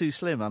enough. You're too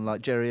slim, unlike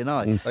Jerry and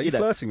I. Are you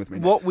flirting with me?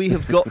 What we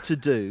have got to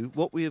do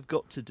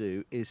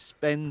is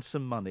spend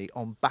some money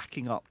on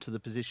backing up to the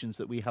positions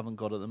that we haven't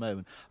got at the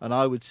moment. And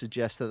I would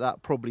suggest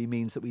that probably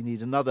means that we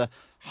need another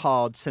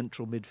hard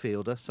central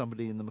midfielder,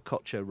 somebody in the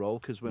Mokotjo role,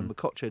 because when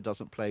Mokotjo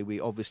doesn't play, we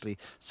obviously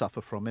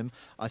suffer from him.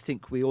 I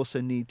think we also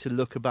need to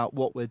look about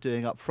what we're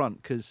doing up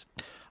front, because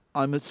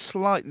I'm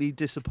slightly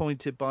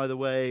disappointed by the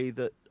way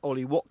that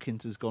Ollie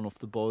Watkins has gone off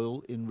the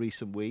boil in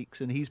recent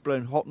weeks, and he's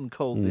blown hot and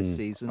cold this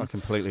season. I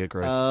completely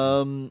agree.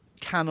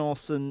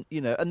 Canos and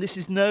this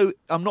is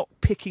I'm not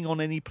picking on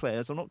any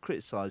players. I'm not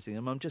criticising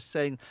them. I'm just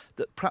saying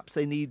that perhaps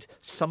they need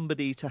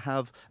somebody to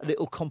have a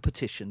little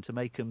competition to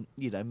make them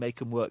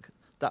work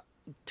that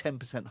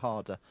 10%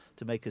 harder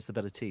to make us the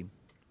better team.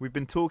 We've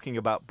been talking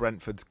about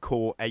Brentford's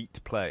core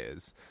 8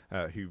 players,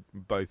 who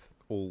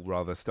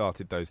all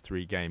started those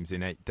 3 games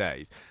in 8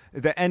 days. Are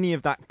there any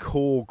of that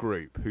core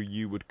group who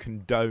you would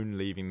condone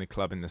leaving the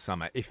club in the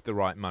summer if the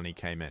right money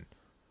came in?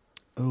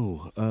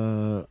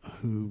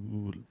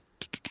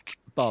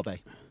 Barbe.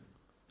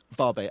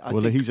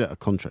 He's out of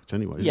contract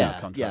anyway.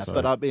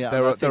 But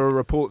there are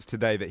reports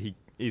today that he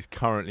is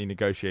currently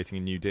negotiating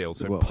a new deal,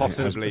 so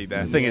possibly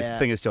there. The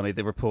thing is, Johnny,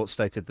 the report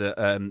stated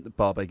that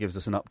Barbe gives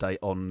us an update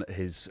on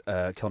his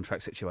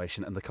contract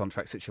situation, and the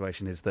contract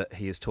situation is that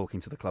he is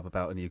talking to the club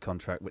about a new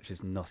contract, which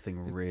is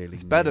nothing really.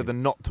 It's better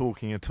than not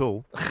talking at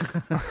all.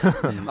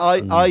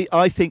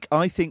 I think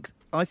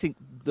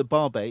the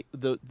Barbe,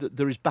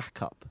 there is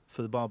backup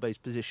for the Barbe's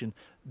position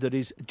that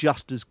is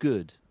just as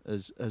good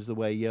as the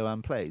way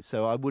Johan plays.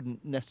 So I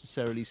wouldn't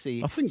necessarily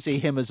see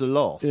him as a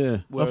loss. Yeah,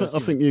 I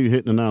think you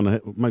hit the nail on the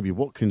head. Maybe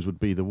Watkins would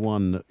be the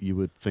one that you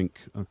would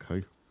think,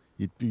 okay,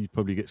 you'd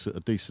probably get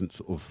a decent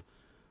sort of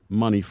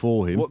money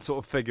for him. What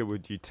sort of figure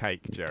would you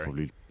take, Jerry?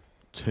 Probably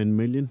 10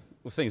 million.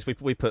 The thing is, we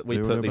put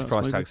these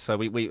price tags. So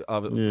we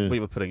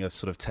were putting a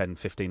sort of 10,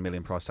 15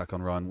 million price tag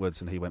on Ryan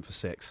Woods, and he went for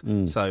 6.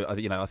 So I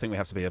think we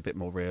have to be a bit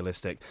more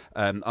realistic.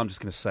 I'm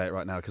just going to say it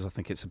right now because I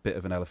think it's a bit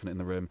of an elephant in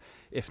the room.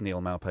 If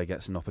Neil Maupay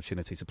gets an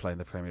opportunity to play in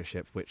the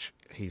Premiership, which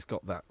he's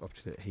got that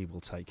opportunity, he will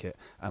take it,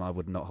 and I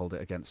would not hold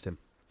it against him.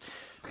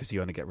 Because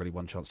you only get really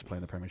one chance to play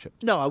in the Premiership.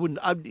 No, I wouldn't.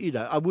 I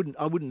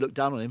wouldn't look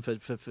down on him for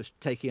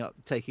taking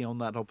on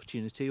that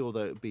opportunity,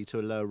 although it would be to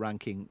a lower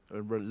ranking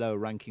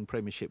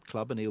Premiership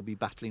club, and he'll be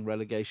battling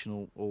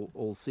relegation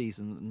all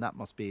season, and that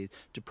must be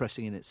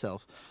depressing in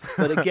itself.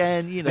 But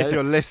again, if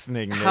you're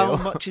listening, Neil. How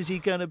much is he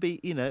going to be?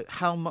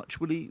 How much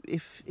will he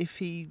if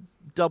he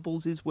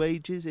doubles his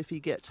wages, if he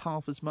gets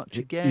half as much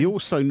again? He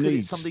also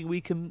needs something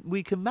we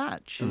can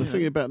match. And the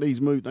thing about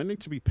these moves, they need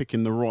to be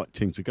picking the right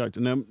team to go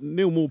to. Now,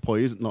 Neil Maupay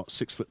isn't like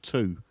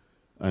 6'2"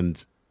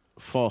 and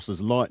fast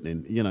as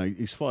lightning.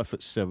 He's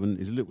 5'7".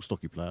 He's a little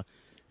stocky player.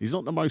 He's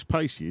not the most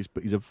pacey,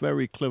 but he's a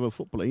very clever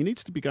footballer. He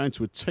needs to be going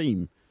to a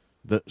team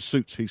that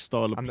suits his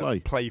style of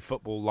play. Play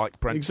football like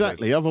Brentford.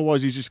 Exactly.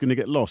 Otherwise, he's just going to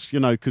get lost.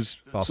 Because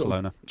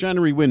Barcelona sort of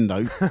January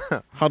window,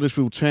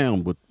 Huddersfield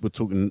Town were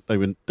talking. They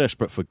were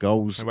desperate for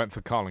goals. They went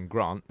for Carlin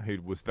Grant,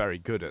 who was very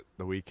good at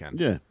the weekend.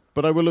 Yeah,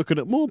 but they were looking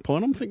at Maupay,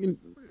 and I'm thinking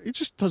it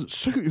just doesn't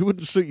suit. It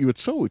wouldn't suit you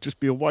at all. It'd just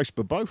be a waste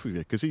for both of you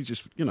because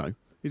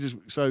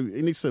so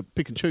he needs to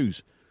pick and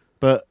choose.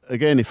 But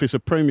again, if it's a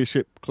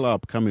Premiership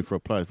club coming for a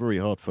player, it's very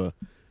hard for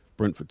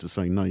Brentford to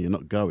say, no, you're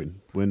not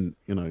going, when,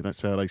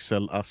 that's how they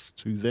sell us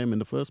to them in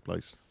the first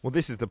place. Well,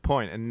 this is the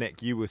point, and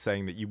Nick, you were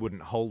saying that you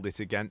wouldn't hold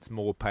it against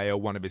Maupay or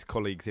one of his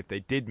colleagues if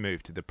they did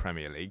move to the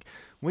Premier League.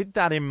 With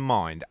that in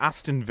mind,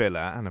 Aston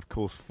Villa and, of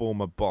course,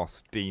 former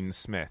boss Dean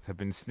Smith have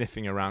been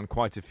sniffing around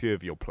quite a few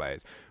of your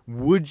players.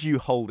 Would you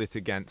hold it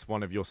against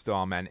one of your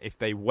star men if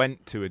they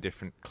went to a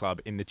different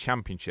club in the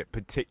Championship,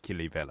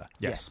 particularly Villa?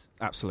 Yes.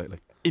 Absolutely.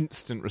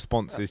 Instant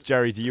responses.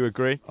 Jerry, do you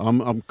agree?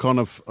 I'm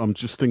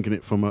just thinking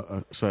it from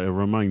a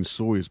Romain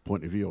Sawyer's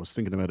point of view. I was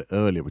thinking about it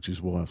earlier, which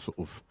is why I sort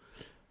of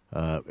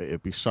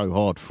it'd be so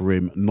hard for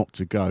him not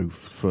to go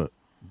for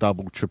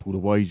double, triple the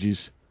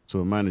wages to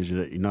a manager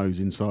that he knows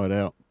inside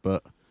out.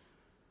 But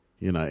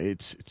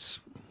it's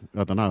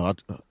I don't know.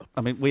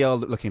 I mean, we are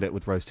looking at it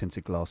with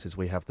rose-tinted glasses.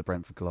 We have the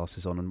Brentford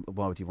glasses on, and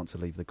why would you want to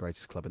leave the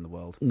greatest club in the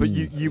world? But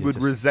you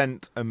would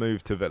resent a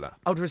move to Villa?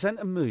 I would resent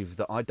a move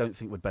that I don't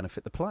think would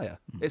benefit the player.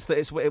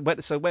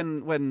 So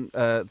when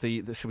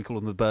should we call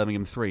them the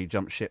Birmingham Three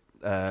jumped ship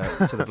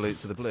to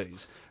the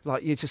Blues,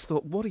 like you just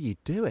thought, what are you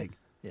doing?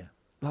 Yeah.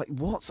 Like,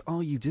 what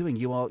are you doing?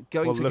 You are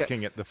going to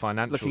looking at the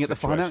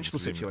financial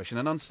situation,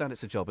 and understand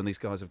it's a job, and these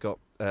guys have got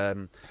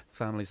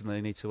families and they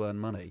need to earn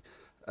money.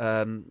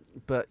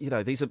 But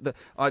these are.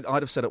 I'd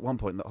have said at one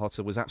point that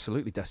Hotter was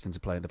absolutely destined to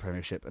play in the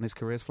Premiership, and his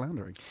career's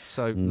floundering.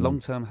 So long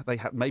term,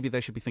 maybe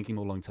they should be thinking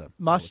more long term.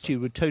 My attitude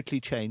would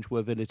totally change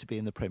were Villa to be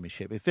in the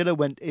Premiership. If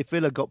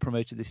Villa got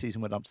promoted this season,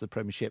 went up to the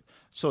Premiership,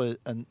 Sawyer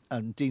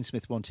and Dean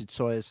Smith wanted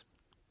Sawyers.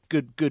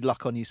 Good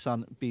luck on you,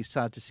 son. Be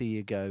sad to see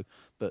you go,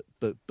 but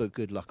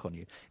good luck on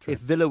you. True. If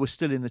Villa was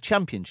still in the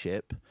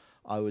Championship,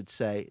 I would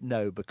say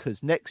no,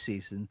 because next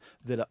season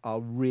Villa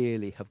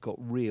have got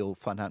real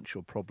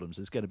financial problems.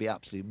 There's going to be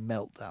absolute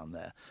meltdown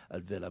there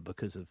at Villa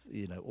because of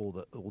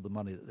all the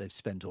money that they've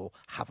spent or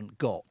haven't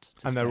got.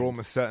 And there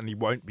almost certainly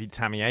won't be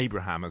Tammy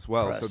Abraham as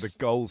well, so the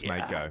goals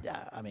may go.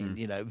 Yeah, I mean,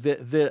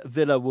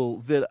 Villa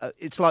will.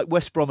 It's like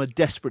West Brom are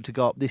desperate to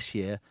go up this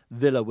year.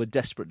 Villa were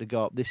desperate to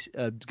go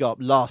up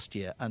last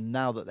year, and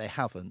now that they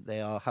haven't, they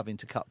are having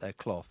to cut their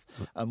cloth.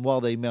 And while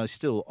they may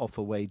still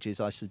offer wages,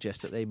 I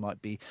suggest that they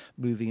might be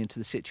moving into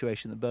the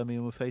situation that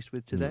Birmingham were faced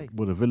with today.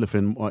 Well, the Villa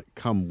thing might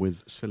come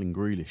with selling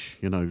Grealish.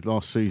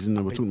 Last season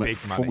they were talking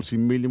about 40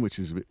 million, which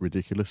is a bit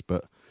ridiculous,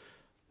 but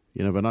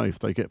you never know. If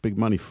they get big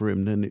money for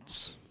him, then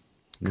it's...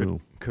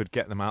 Could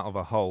get them out of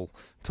a hole.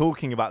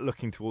 Talking about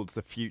looking towards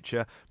the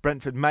future,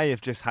 Brentford may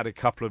have just had a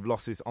couple of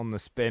losses on the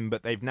spin,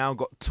 but they've now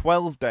got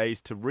 12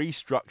 days to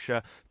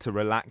restructure, to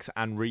relax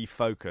and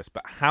refocus.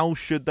 But how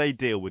should they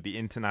deal with the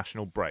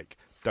international break?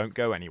 Don't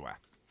go anywhere.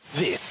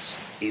 This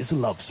is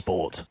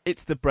LoveSport.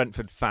 It's the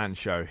Brentford Fan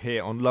Show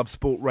here on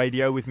LoveSport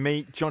Radio with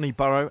me, Johnny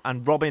Burrow,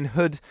 and Robin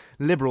Hood,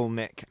 Liberal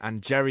Nick,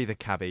 and Jerry the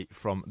Cabbie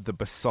from the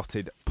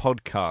Beesotted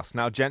podcast.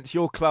 Now, gents,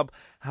 your club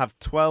have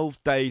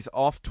 12 days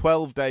off,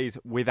 12 days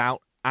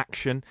without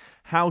action.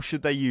 How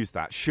should they use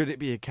that? Should it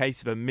be a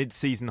case of a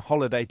mid-season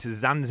holiday to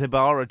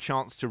Zanzibar, a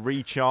chance to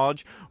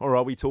recharge, or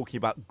are we talking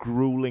about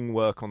gruelling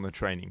work on the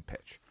training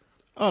pitch?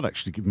 I'd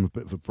actually give them a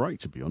bit of a break,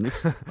 to be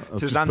honest.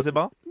 To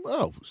Zanzibar?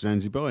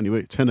 Zanzibar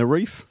anyway.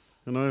 Tenerife,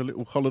 a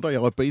little holiday,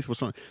 Ibiza or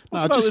something.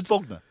 What's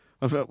Bogner?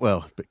 A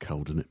bit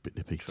cold, isn't it? A bit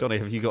nippy. Johnny,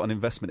 have you got an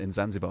investment in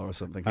Zanzibar or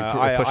something?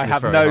 I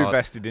have no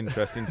vested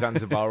interest in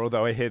Zanzibar,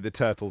 although I hear the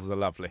turtles are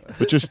lovely.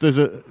 But there's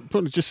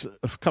probably just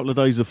a couple of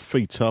days of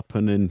feet up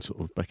and then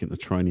sort of back into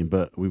training.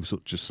 But we were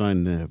sort of just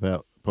saying there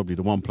about probably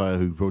the one player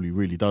who probably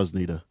really doesn't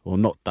need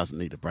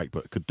a break,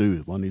 but could do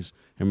with one is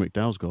Henrik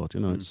Dalsgaard.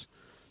 It's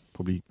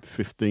probably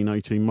 15,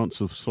 18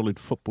 months of solid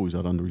football he's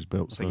had under his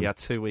belt. So he had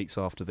 2 weeks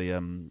after the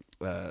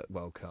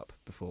World Cup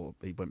before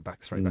he went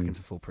straight back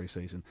into full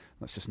pre-season.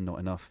 That's just not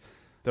enough.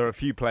 There are a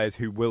few players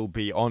who will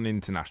be on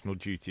international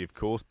duty, of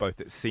course,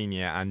 both at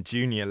senior and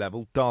junior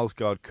level.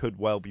 Dalsgaard could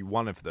well be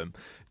one of them.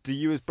 Do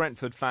you, as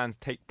Brentford fans,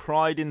 take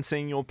pride in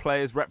seeing your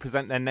players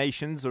represent their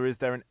nations, or is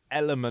there an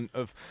element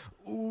of,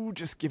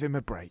 just give him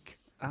a break?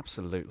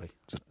 Absolutely.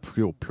 Just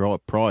pure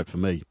pride for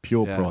me,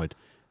 pride.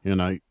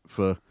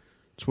 For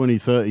 20,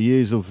 30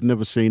 years, I've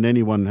never seen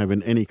anyone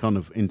having any kind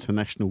of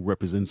international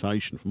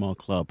representation from our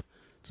club.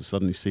 To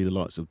suddenly see the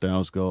likes of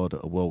Dalsgaard at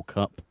a World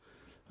Cup,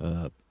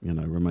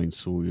 Romain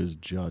Sawyers,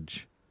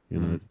 Judge,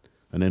 and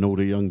then all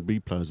the young B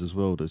players as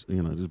well. There's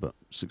about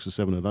 6 or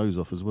 7 of those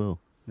off as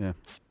well. Yeah,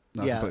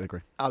 I completely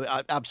agree.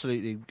 I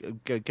absolutely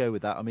go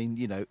with that. I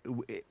mean,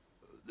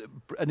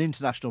 an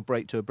international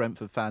break to a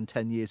Brentford fan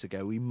 10 years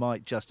ago, we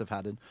might just have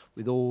had, and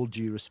with all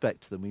due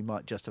respect to them, we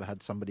might just have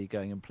had somebody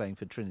going and playing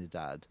for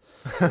Trinidad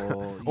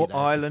or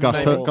Ireland.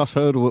 Gus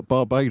Hurdle at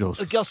Barbados.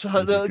 Gus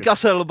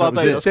Hurdle at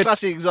Barbados,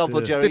 classic example,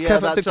 Jerry. Did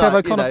Kev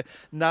O'Connor?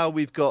 Now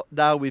we've got.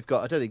 I don't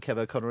think Kev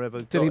O'Connor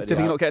ever. Did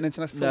he not get an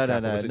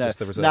international? No. Just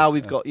the reserves? Now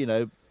we've got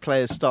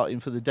players starting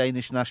for the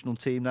Danish national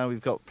team. Now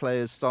we've got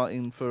players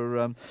starting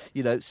for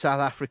South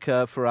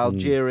Africa, for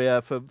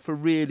Algeria, for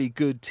really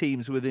good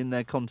teams within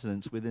their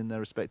continents, within their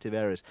respective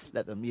areas.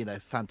 Let them,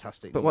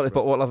 fantastic. But what I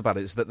love about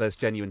it is that there's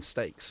genuine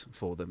stakes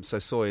for them. So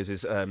Sawyers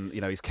is,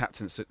 he's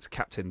captain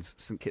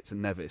St Kitts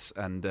and Nevis,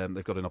 and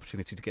they've got an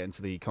opportunity to get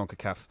into the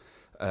CONCACAF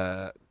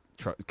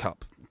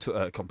Cup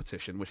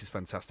competition, which is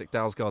fantastic.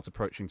 Dalsgaard's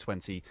approaching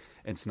 20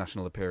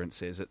 international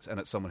appearances, and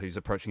at someone who's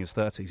approaching his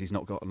 30s, he's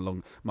not got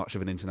much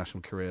of an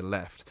international career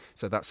left.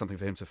 So that's something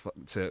for him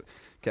to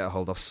get a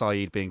hold of.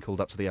 Saeed being called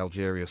up to the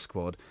Algeria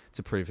squad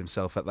to prove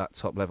himself at that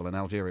top level, and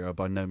Algeria are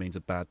by no means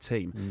a bad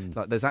team.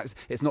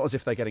 It's not as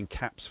if they're getting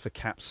caps for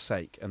caps'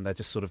 sake, and they're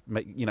just sort of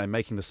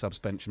making the subs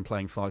bench and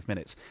playing 5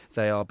 minutes.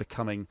 They are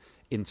becoming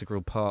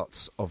integral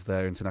parts of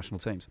their international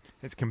teams.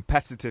 It's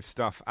competitive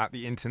stuff at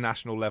the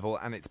international level,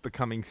 and it's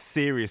becoming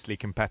seriously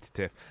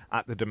competitive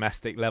at the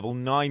domestic level.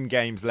 9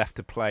 games left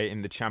to play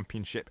in the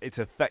Championship. It's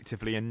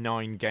effectively a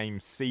 9-game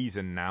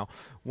season now.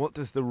 What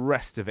does the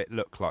rest of it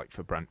look like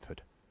for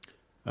Brentford?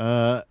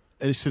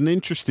 It's an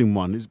interesting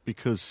one, is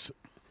because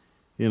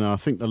I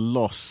think the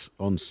loss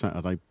on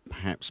Saturday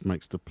perhaps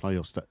makes the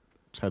playoffs that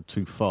tad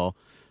too far.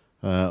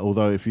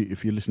 Although if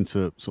you listen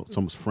to sort of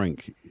Thomas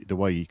Frank, the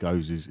way he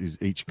goes is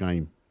each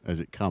game as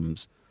it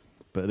comes.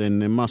 But then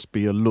there must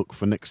be a look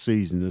for next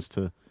season as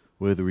to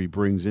whether he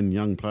brings in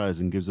young players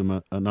and gives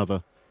them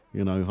another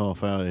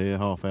half hour here,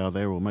 half hour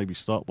there, or maybe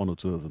start one or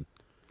two of them.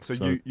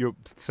 So you're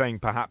saying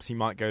perhaps he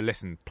might go,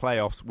 listen,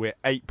 playoffs, we're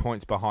 8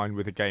 points behind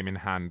with a game in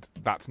hand.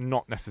 That's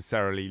not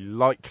necessarily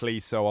likely,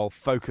 so I'll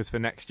focus for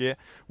next year.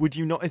 Would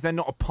you not? Is there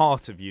not a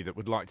part of you that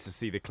would like to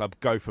see the club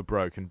go for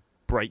broke and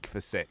break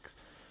for 6?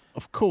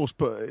 Of course,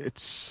 but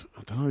it's,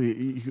 I don't know,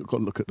 you've got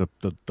to look at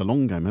the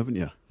long game, haven't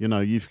you?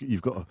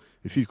 You've got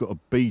if you've got a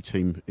B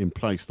team in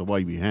place the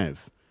way we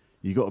have,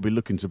 you've got to be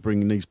looking to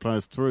bring these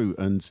players through.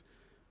 And,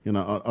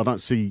 I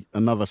don't see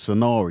another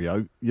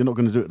scenario. You're not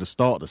going to do it at the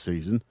start of the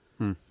season.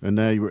 And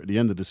now you're at the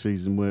end of the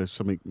season where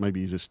something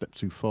maybe is a step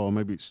too far.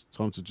 Maybe it's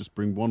time to just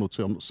bring one or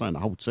two. I'm not saying the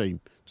whole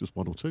team, just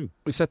one or two.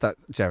 We said that,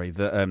 Jerry,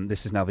 that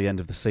this is now the end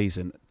of the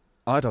season.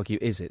 I'd argue,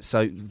 is it?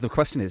 So the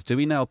question is, do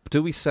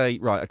we say,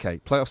 right, okay,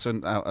 playoffs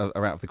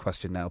are out of the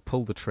question now,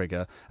 pull the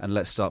trigger and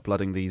let's start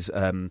blooding these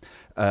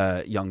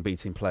young B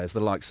team players,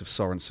 the likes of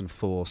Sorensen,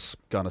 Force,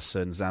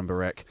 Gunnarsson,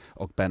 Zambarek,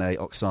 Ogbene,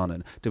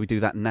 Oksanen. Do we do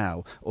that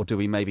now? Or do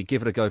we maybe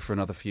give it a go for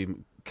another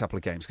couple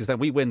of games? Because then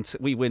we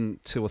win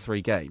 2 or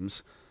 3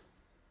 games,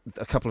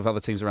 a couple of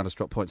other teams around us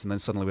drop points, and then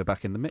suddenly we're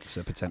back in the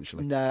mixer,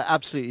 potentially. No,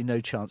 absolutely no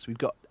chance. We've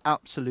got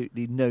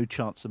absolutely no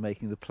chance of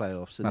making the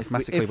playoffs. And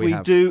Mathematically,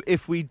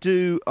 if we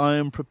do, I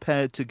am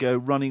prepared to go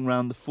running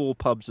around the 4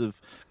 pubs of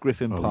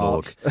Griffin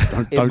Park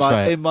in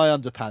my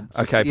underpants.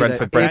 Okay,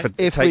 Brentford,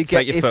 if we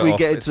get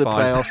into the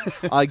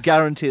playoffs, I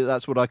guarantee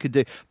that's what I could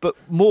do. But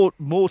more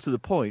to the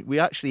point, we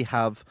actually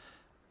have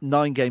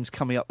 9 games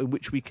coming up in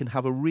which we can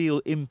have a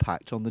real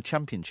impact on the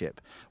Championship.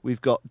 We've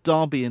got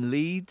Derby and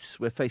Leeds.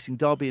 We're facing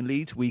Derby and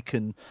Leeds. We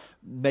can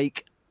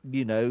make,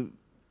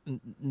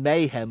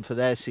 mayhem for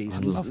their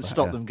season,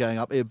 stop them going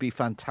up. It would be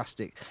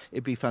fantastic.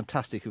 It'd be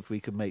fantastic if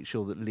we could make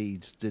sure that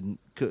Leeds didn't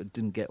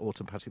get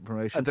automatic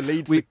promotion. And the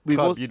Leeds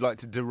club you'd like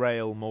to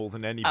derail more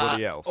than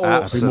anybody else.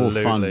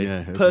 Absolutely. More fun,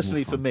 yeah.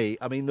 Personally, for me,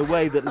 I mean, the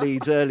way that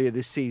Leeds earlier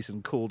this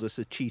season called us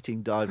a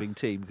cheating diving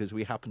team because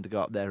we happened to go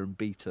up there and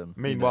beat them.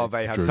 Meanwhile,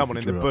 they had someone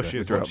in the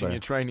bushes watching your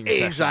training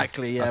sessions.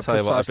 Exactly, yeah. I'll tell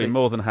you what, I'd be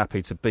more than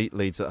happy to beat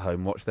Leeds at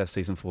home, watch their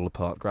season fall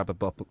apart, grab a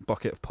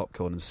bucket of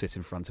popcorn and sit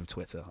in front of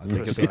Twitter. I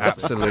think it'd be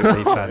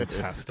absolutely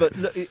fantastic. But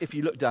look, if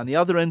you look down the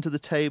other end of the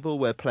table,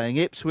 we're playing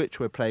Ipswich,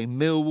 we're playing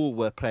Millwall,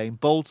 we're playing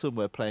Bolton,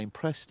 we're playing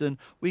Preston.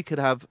 We could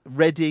have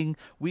Reading.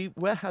 We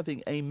could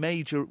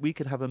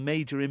have a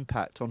major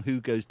impact on who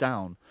goes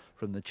down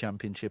from the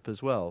Championship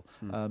as well,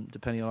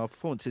 depending on our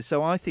performances.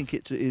 So I think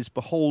it is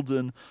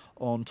beholden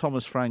on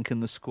Thomas Frank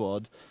and the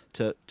squad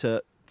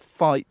to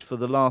fight for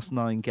the last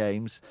 9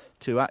 games,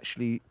 to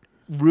actually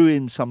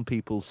ruin some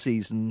people's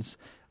seasons.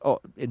 Or,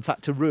 in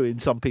fact, to ruin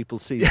some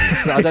people's seasons.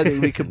 So I don't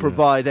think we can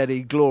provide any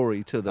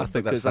glory to them. I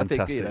think that's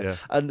fantastic.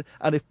 And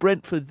if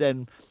Brentford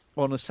then,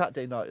 on a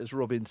Saturday night, as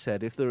Robin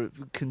said, if there are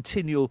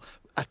continual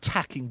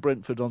attacking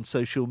Brentford on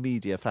social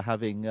media for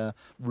having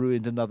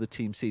ruined another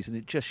team's season,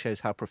 it just shows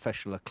how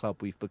professional a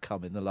club we've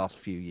become in the last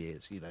few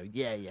years.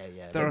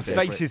 There are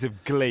faces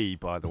of glee,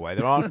 by the way.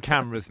 There aren't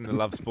cameras in the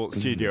LoveSport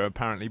studio,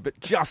 apparently, but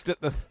just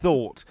at the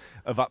thought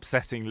of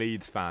upsetting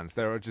Leeds fans,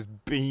 there are just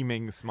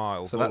beaming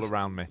smiles all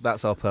around me.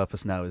 That's our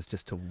purpose now, is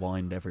just to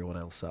wind everyone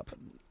else up.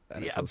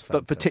 Yeah,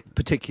 but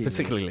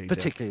particularly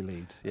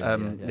Leeds.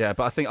 Yeah.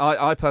 But I think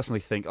I personally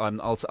think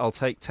I'll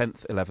take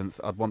 10th, 11th.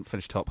 I'd want to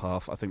finish top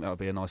half. I think that would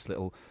be a nice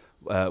little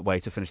way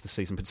to finish the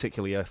season,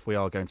 particularly if we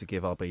are going to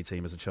give our B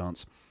teamers a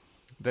chance.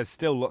 There's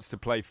still lots to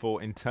play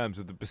for in terms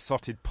of the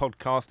Beesotted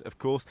podcast, of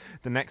course.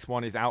 The next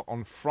one is out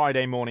on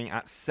Friday morning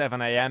at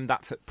 7 a.m.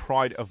 That's at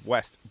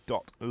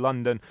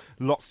prideofwest.london.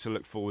 Lots to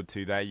look forward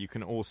to there. You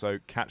can also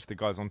catch the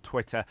guys on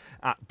Twitter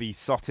at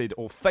Beesotted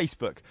or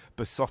Facebook,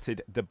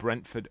 Beesotted the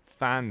Brentford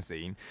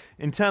Fanzine.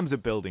 In terms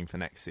of building for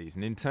next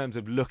season, in terms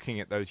of looking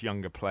at those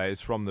younger players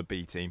from the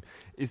B team,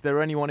 is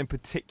there anyone in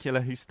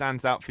particular who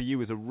stands out for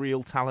you as a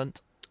real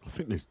talent? I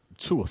think there's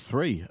 2 or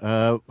 3.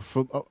 I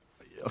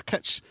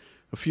catch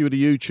a few of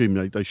the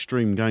YouTube, they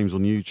stream games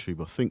on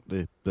YouTube. I think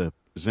the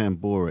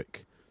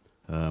Zamborek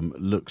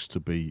looks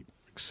to be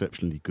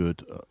exceptionally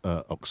good.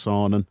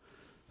 Oksanen,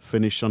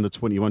 finished under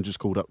 21, just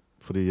called up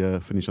for the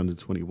finish under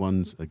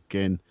 21s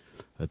again.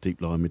 A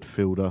deep line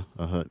midfielder.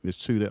 There's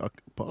 2 there,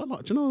 but I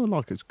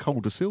like it's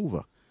Cole de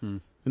Silva.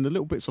 In the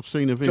little bits I've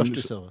seen of him. Josh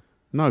de Silva.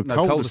 No,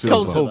 Cole de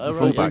Silva.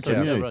 Fullback,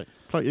 yeah.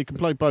 He can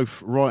play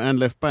both right and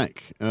left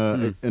back,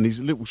 and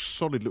he's a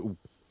solid little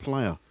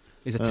player.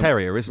 He's a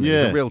terrier, isn't he?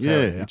 He's a real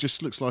terrier. Yeah, it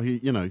just looks like he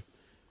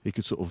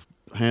could sort of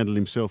handle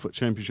himself at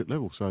Championship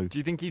level. So, do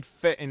you think he'd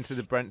fit into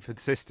the Brentford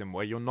system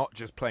where you're not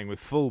just playing with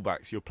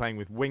fullbacks, you're playing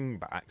with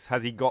wing-backs?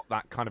 Has he got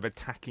that kind of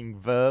attacking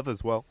verve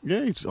as well? Yeah,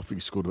 I think he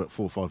scored about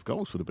 4 or 5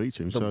 goals for the B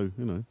team. So,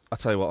 I'll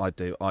tell you what I'd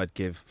do. I'd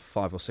give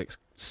 5 or 6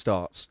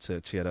 starts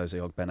to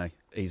Chiedozie Ogbene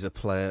He's a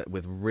player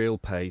with real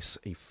pace.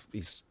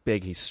 He's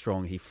big, he's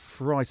strong, he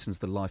frightens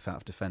the life out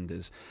of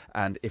defenders.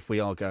 And if we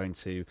are going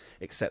to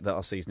accept that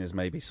our season is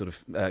maybe sort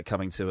of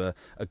coming to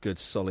a good,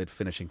 solid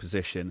finishing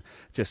position,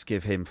 just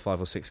give him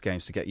 5 or 6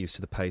 games to get used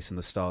to the pace and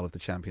the style of the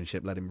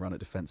Championship, let him run at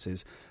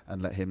defences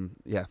and let him,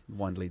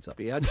 wind leads up.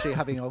 But actually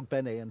having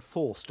Ogbene and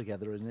Force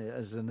together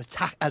as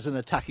an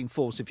attacking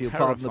force, if you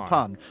pardon the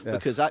pun, yes.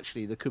 Because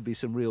actually there could be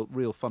some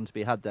real fun to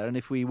be had there. And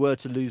if we were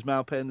to lose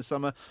Maupay in the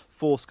summer,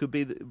 Force could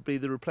be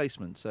the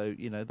replacement. So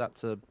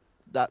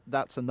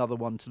that's another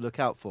one to look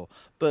out for.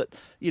 But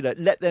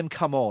let them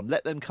come on.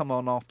 Let them come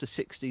on after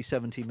 60,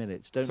 70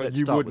 minutes. Let's start with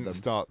them. So you wouldn't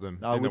start them?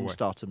 No, I wouldn't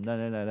start them.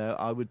 No.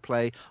 I would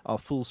play our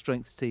full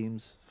strength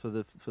teams for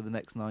the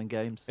next 9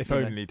 games. If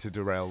only to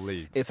derail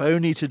Leeds. If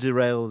only to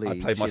derail Leeds. I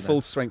played my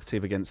full strength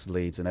team against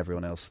Leeds and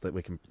everyone else that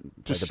we can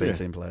play the B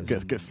team players.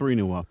 Get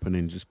 3-0 up and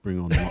then just bring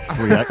on like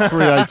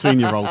three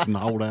 18-year-olds and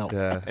hold out.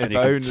 Yeah, and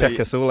you can check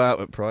us all out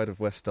at Pride of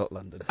West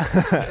London.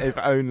 If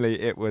only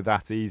it were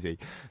that easy.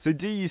 So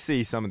do you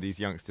see some of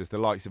these youngsters, the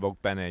likes of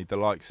Ogbene, the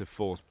likes of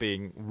Force,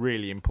 being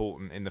really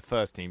important in the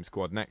first team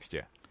squad next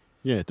year?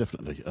 Yeah,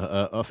 definitely.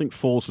 I think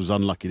Force was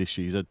unlucky this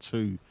year. He's had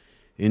 2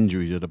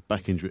 injuries. He had a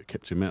back injury that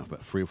kept him out for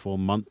about 3 or 4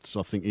 months.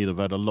 I think he'd have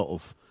had a lot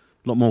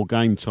more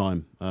game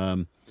time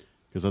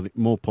because I think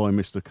Maupay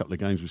missed a couple of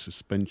games with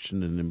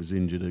suspension and then was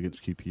injured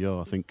against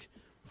QPR. I think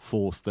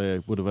Force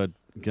there would have had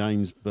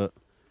games, but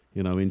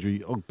injury.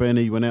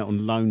 Ogbene went out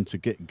on loan to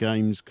get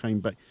games, came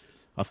back.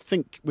 I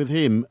think with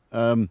him,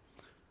 I'm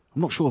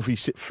not sure if he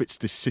fits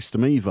this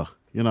system either.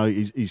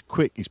 He's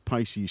quick, he's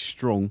pacey, he's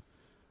strong.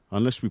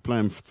 Unless we play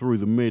him through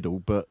the middle,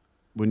 but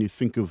when you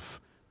think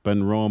of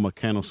Benrahma,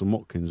 Canos and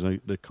Watkins,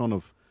 they're kind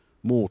of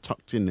more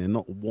tucked in. They're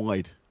not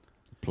wide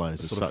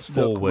players as such.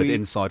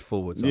 Inside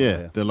forwards.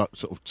 They're like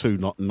sort of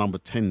 2 number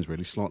 10s,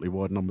 really, slightly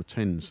wide number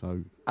 10s.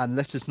 So. And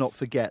let us not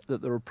forget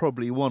that there are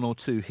probably 1 or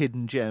 2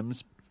 hidden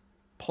gems,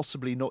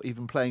 possibly not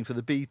even playing for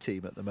the B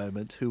team at the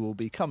moment, who will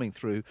be coming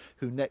through,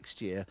 who next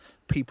year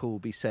people will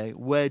be saying,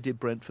 where did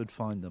Brentford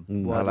find them?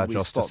 Why did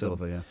we spot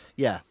them?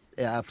 Yeah,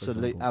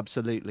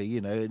 absolutely.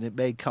 And it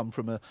may come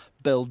from a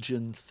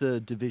Belgian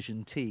 3rd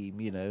division team.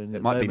 And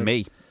it might be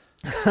me.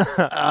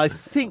 I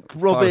think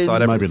Robin.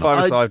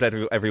 Five-a-side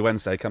every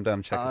Wednesday. Come down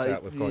and check us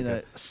out. We're quite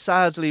good.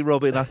 Sadly,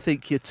 Robin, I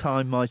think your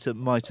time might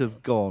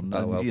have gone.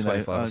 Oh well,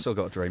 25. I've still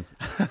got a dream.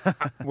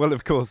 Well,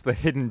 of course, the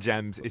hidden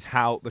gems is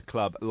how the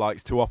club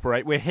likes to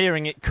operate. We're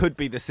hearing it could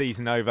be the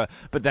season over,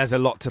 but there's a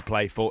lot to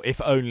play for,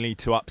 if only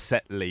to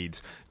upset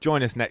Leeds.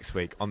 Join us next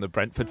week on the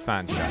Brentford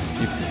Fan Show.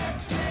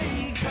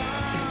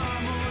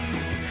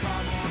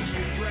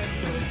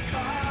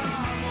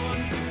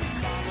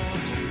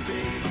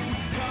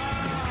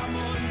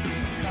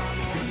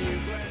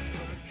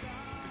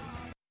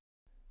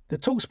 The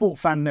TalkSport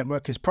Fan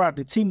Network is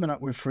proudly teaming up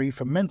with Free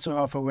for Mental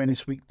Health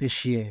Awareness Week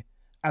this year.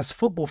 As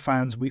football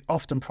fans, we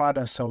often pride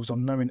ourselves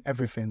on knowing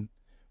everything,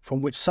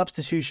 from which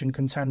substitution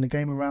can turn the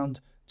game around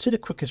to the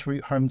quickest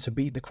route home to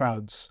beat the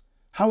crowds.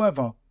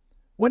 However,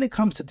 when it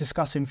comes to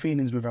discussing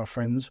feelings with our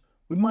friends,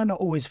 we might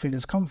not always feel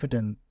as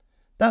confident.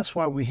 That's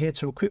why we're here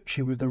to equip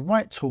you with the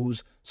right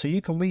tools so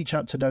you can reach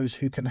out to those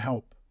who can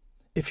help.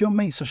 If your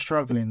mates are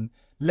struggling,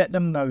 let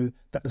them know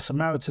that the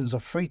Samaritans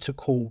are free to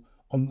call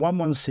on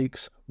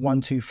 116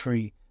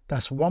 123.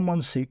 That's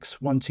 116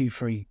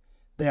 123.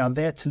 They are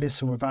there to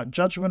listen without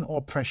judgment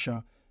or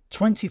pressure,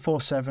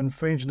 24/7,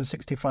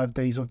 365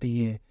 days of the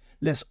year.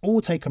 Let's all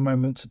take a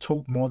moment to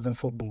talk more than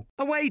football.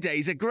 Away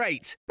days are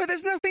great, but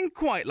there's nothing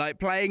quite like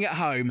playing at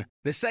home.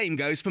 The same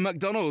goes for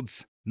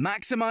McDonald's.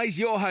 Maximise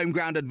your home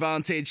ground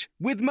advantage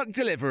with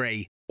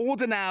McDelivery.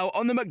 Order now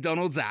on the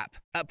McDonald's app.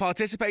 At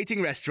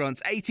participating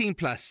restaurants, 18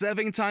 plus,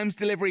 serving times,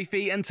 delivery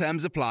fee and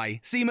terms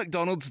apply. See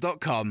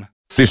mcdonalds.com.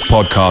 This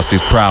podcast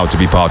is proud to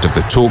be part of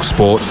the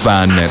TalkSport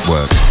Fan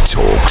Network.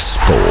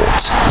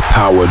 TalkSport.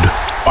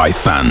 Powered by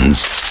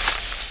fans.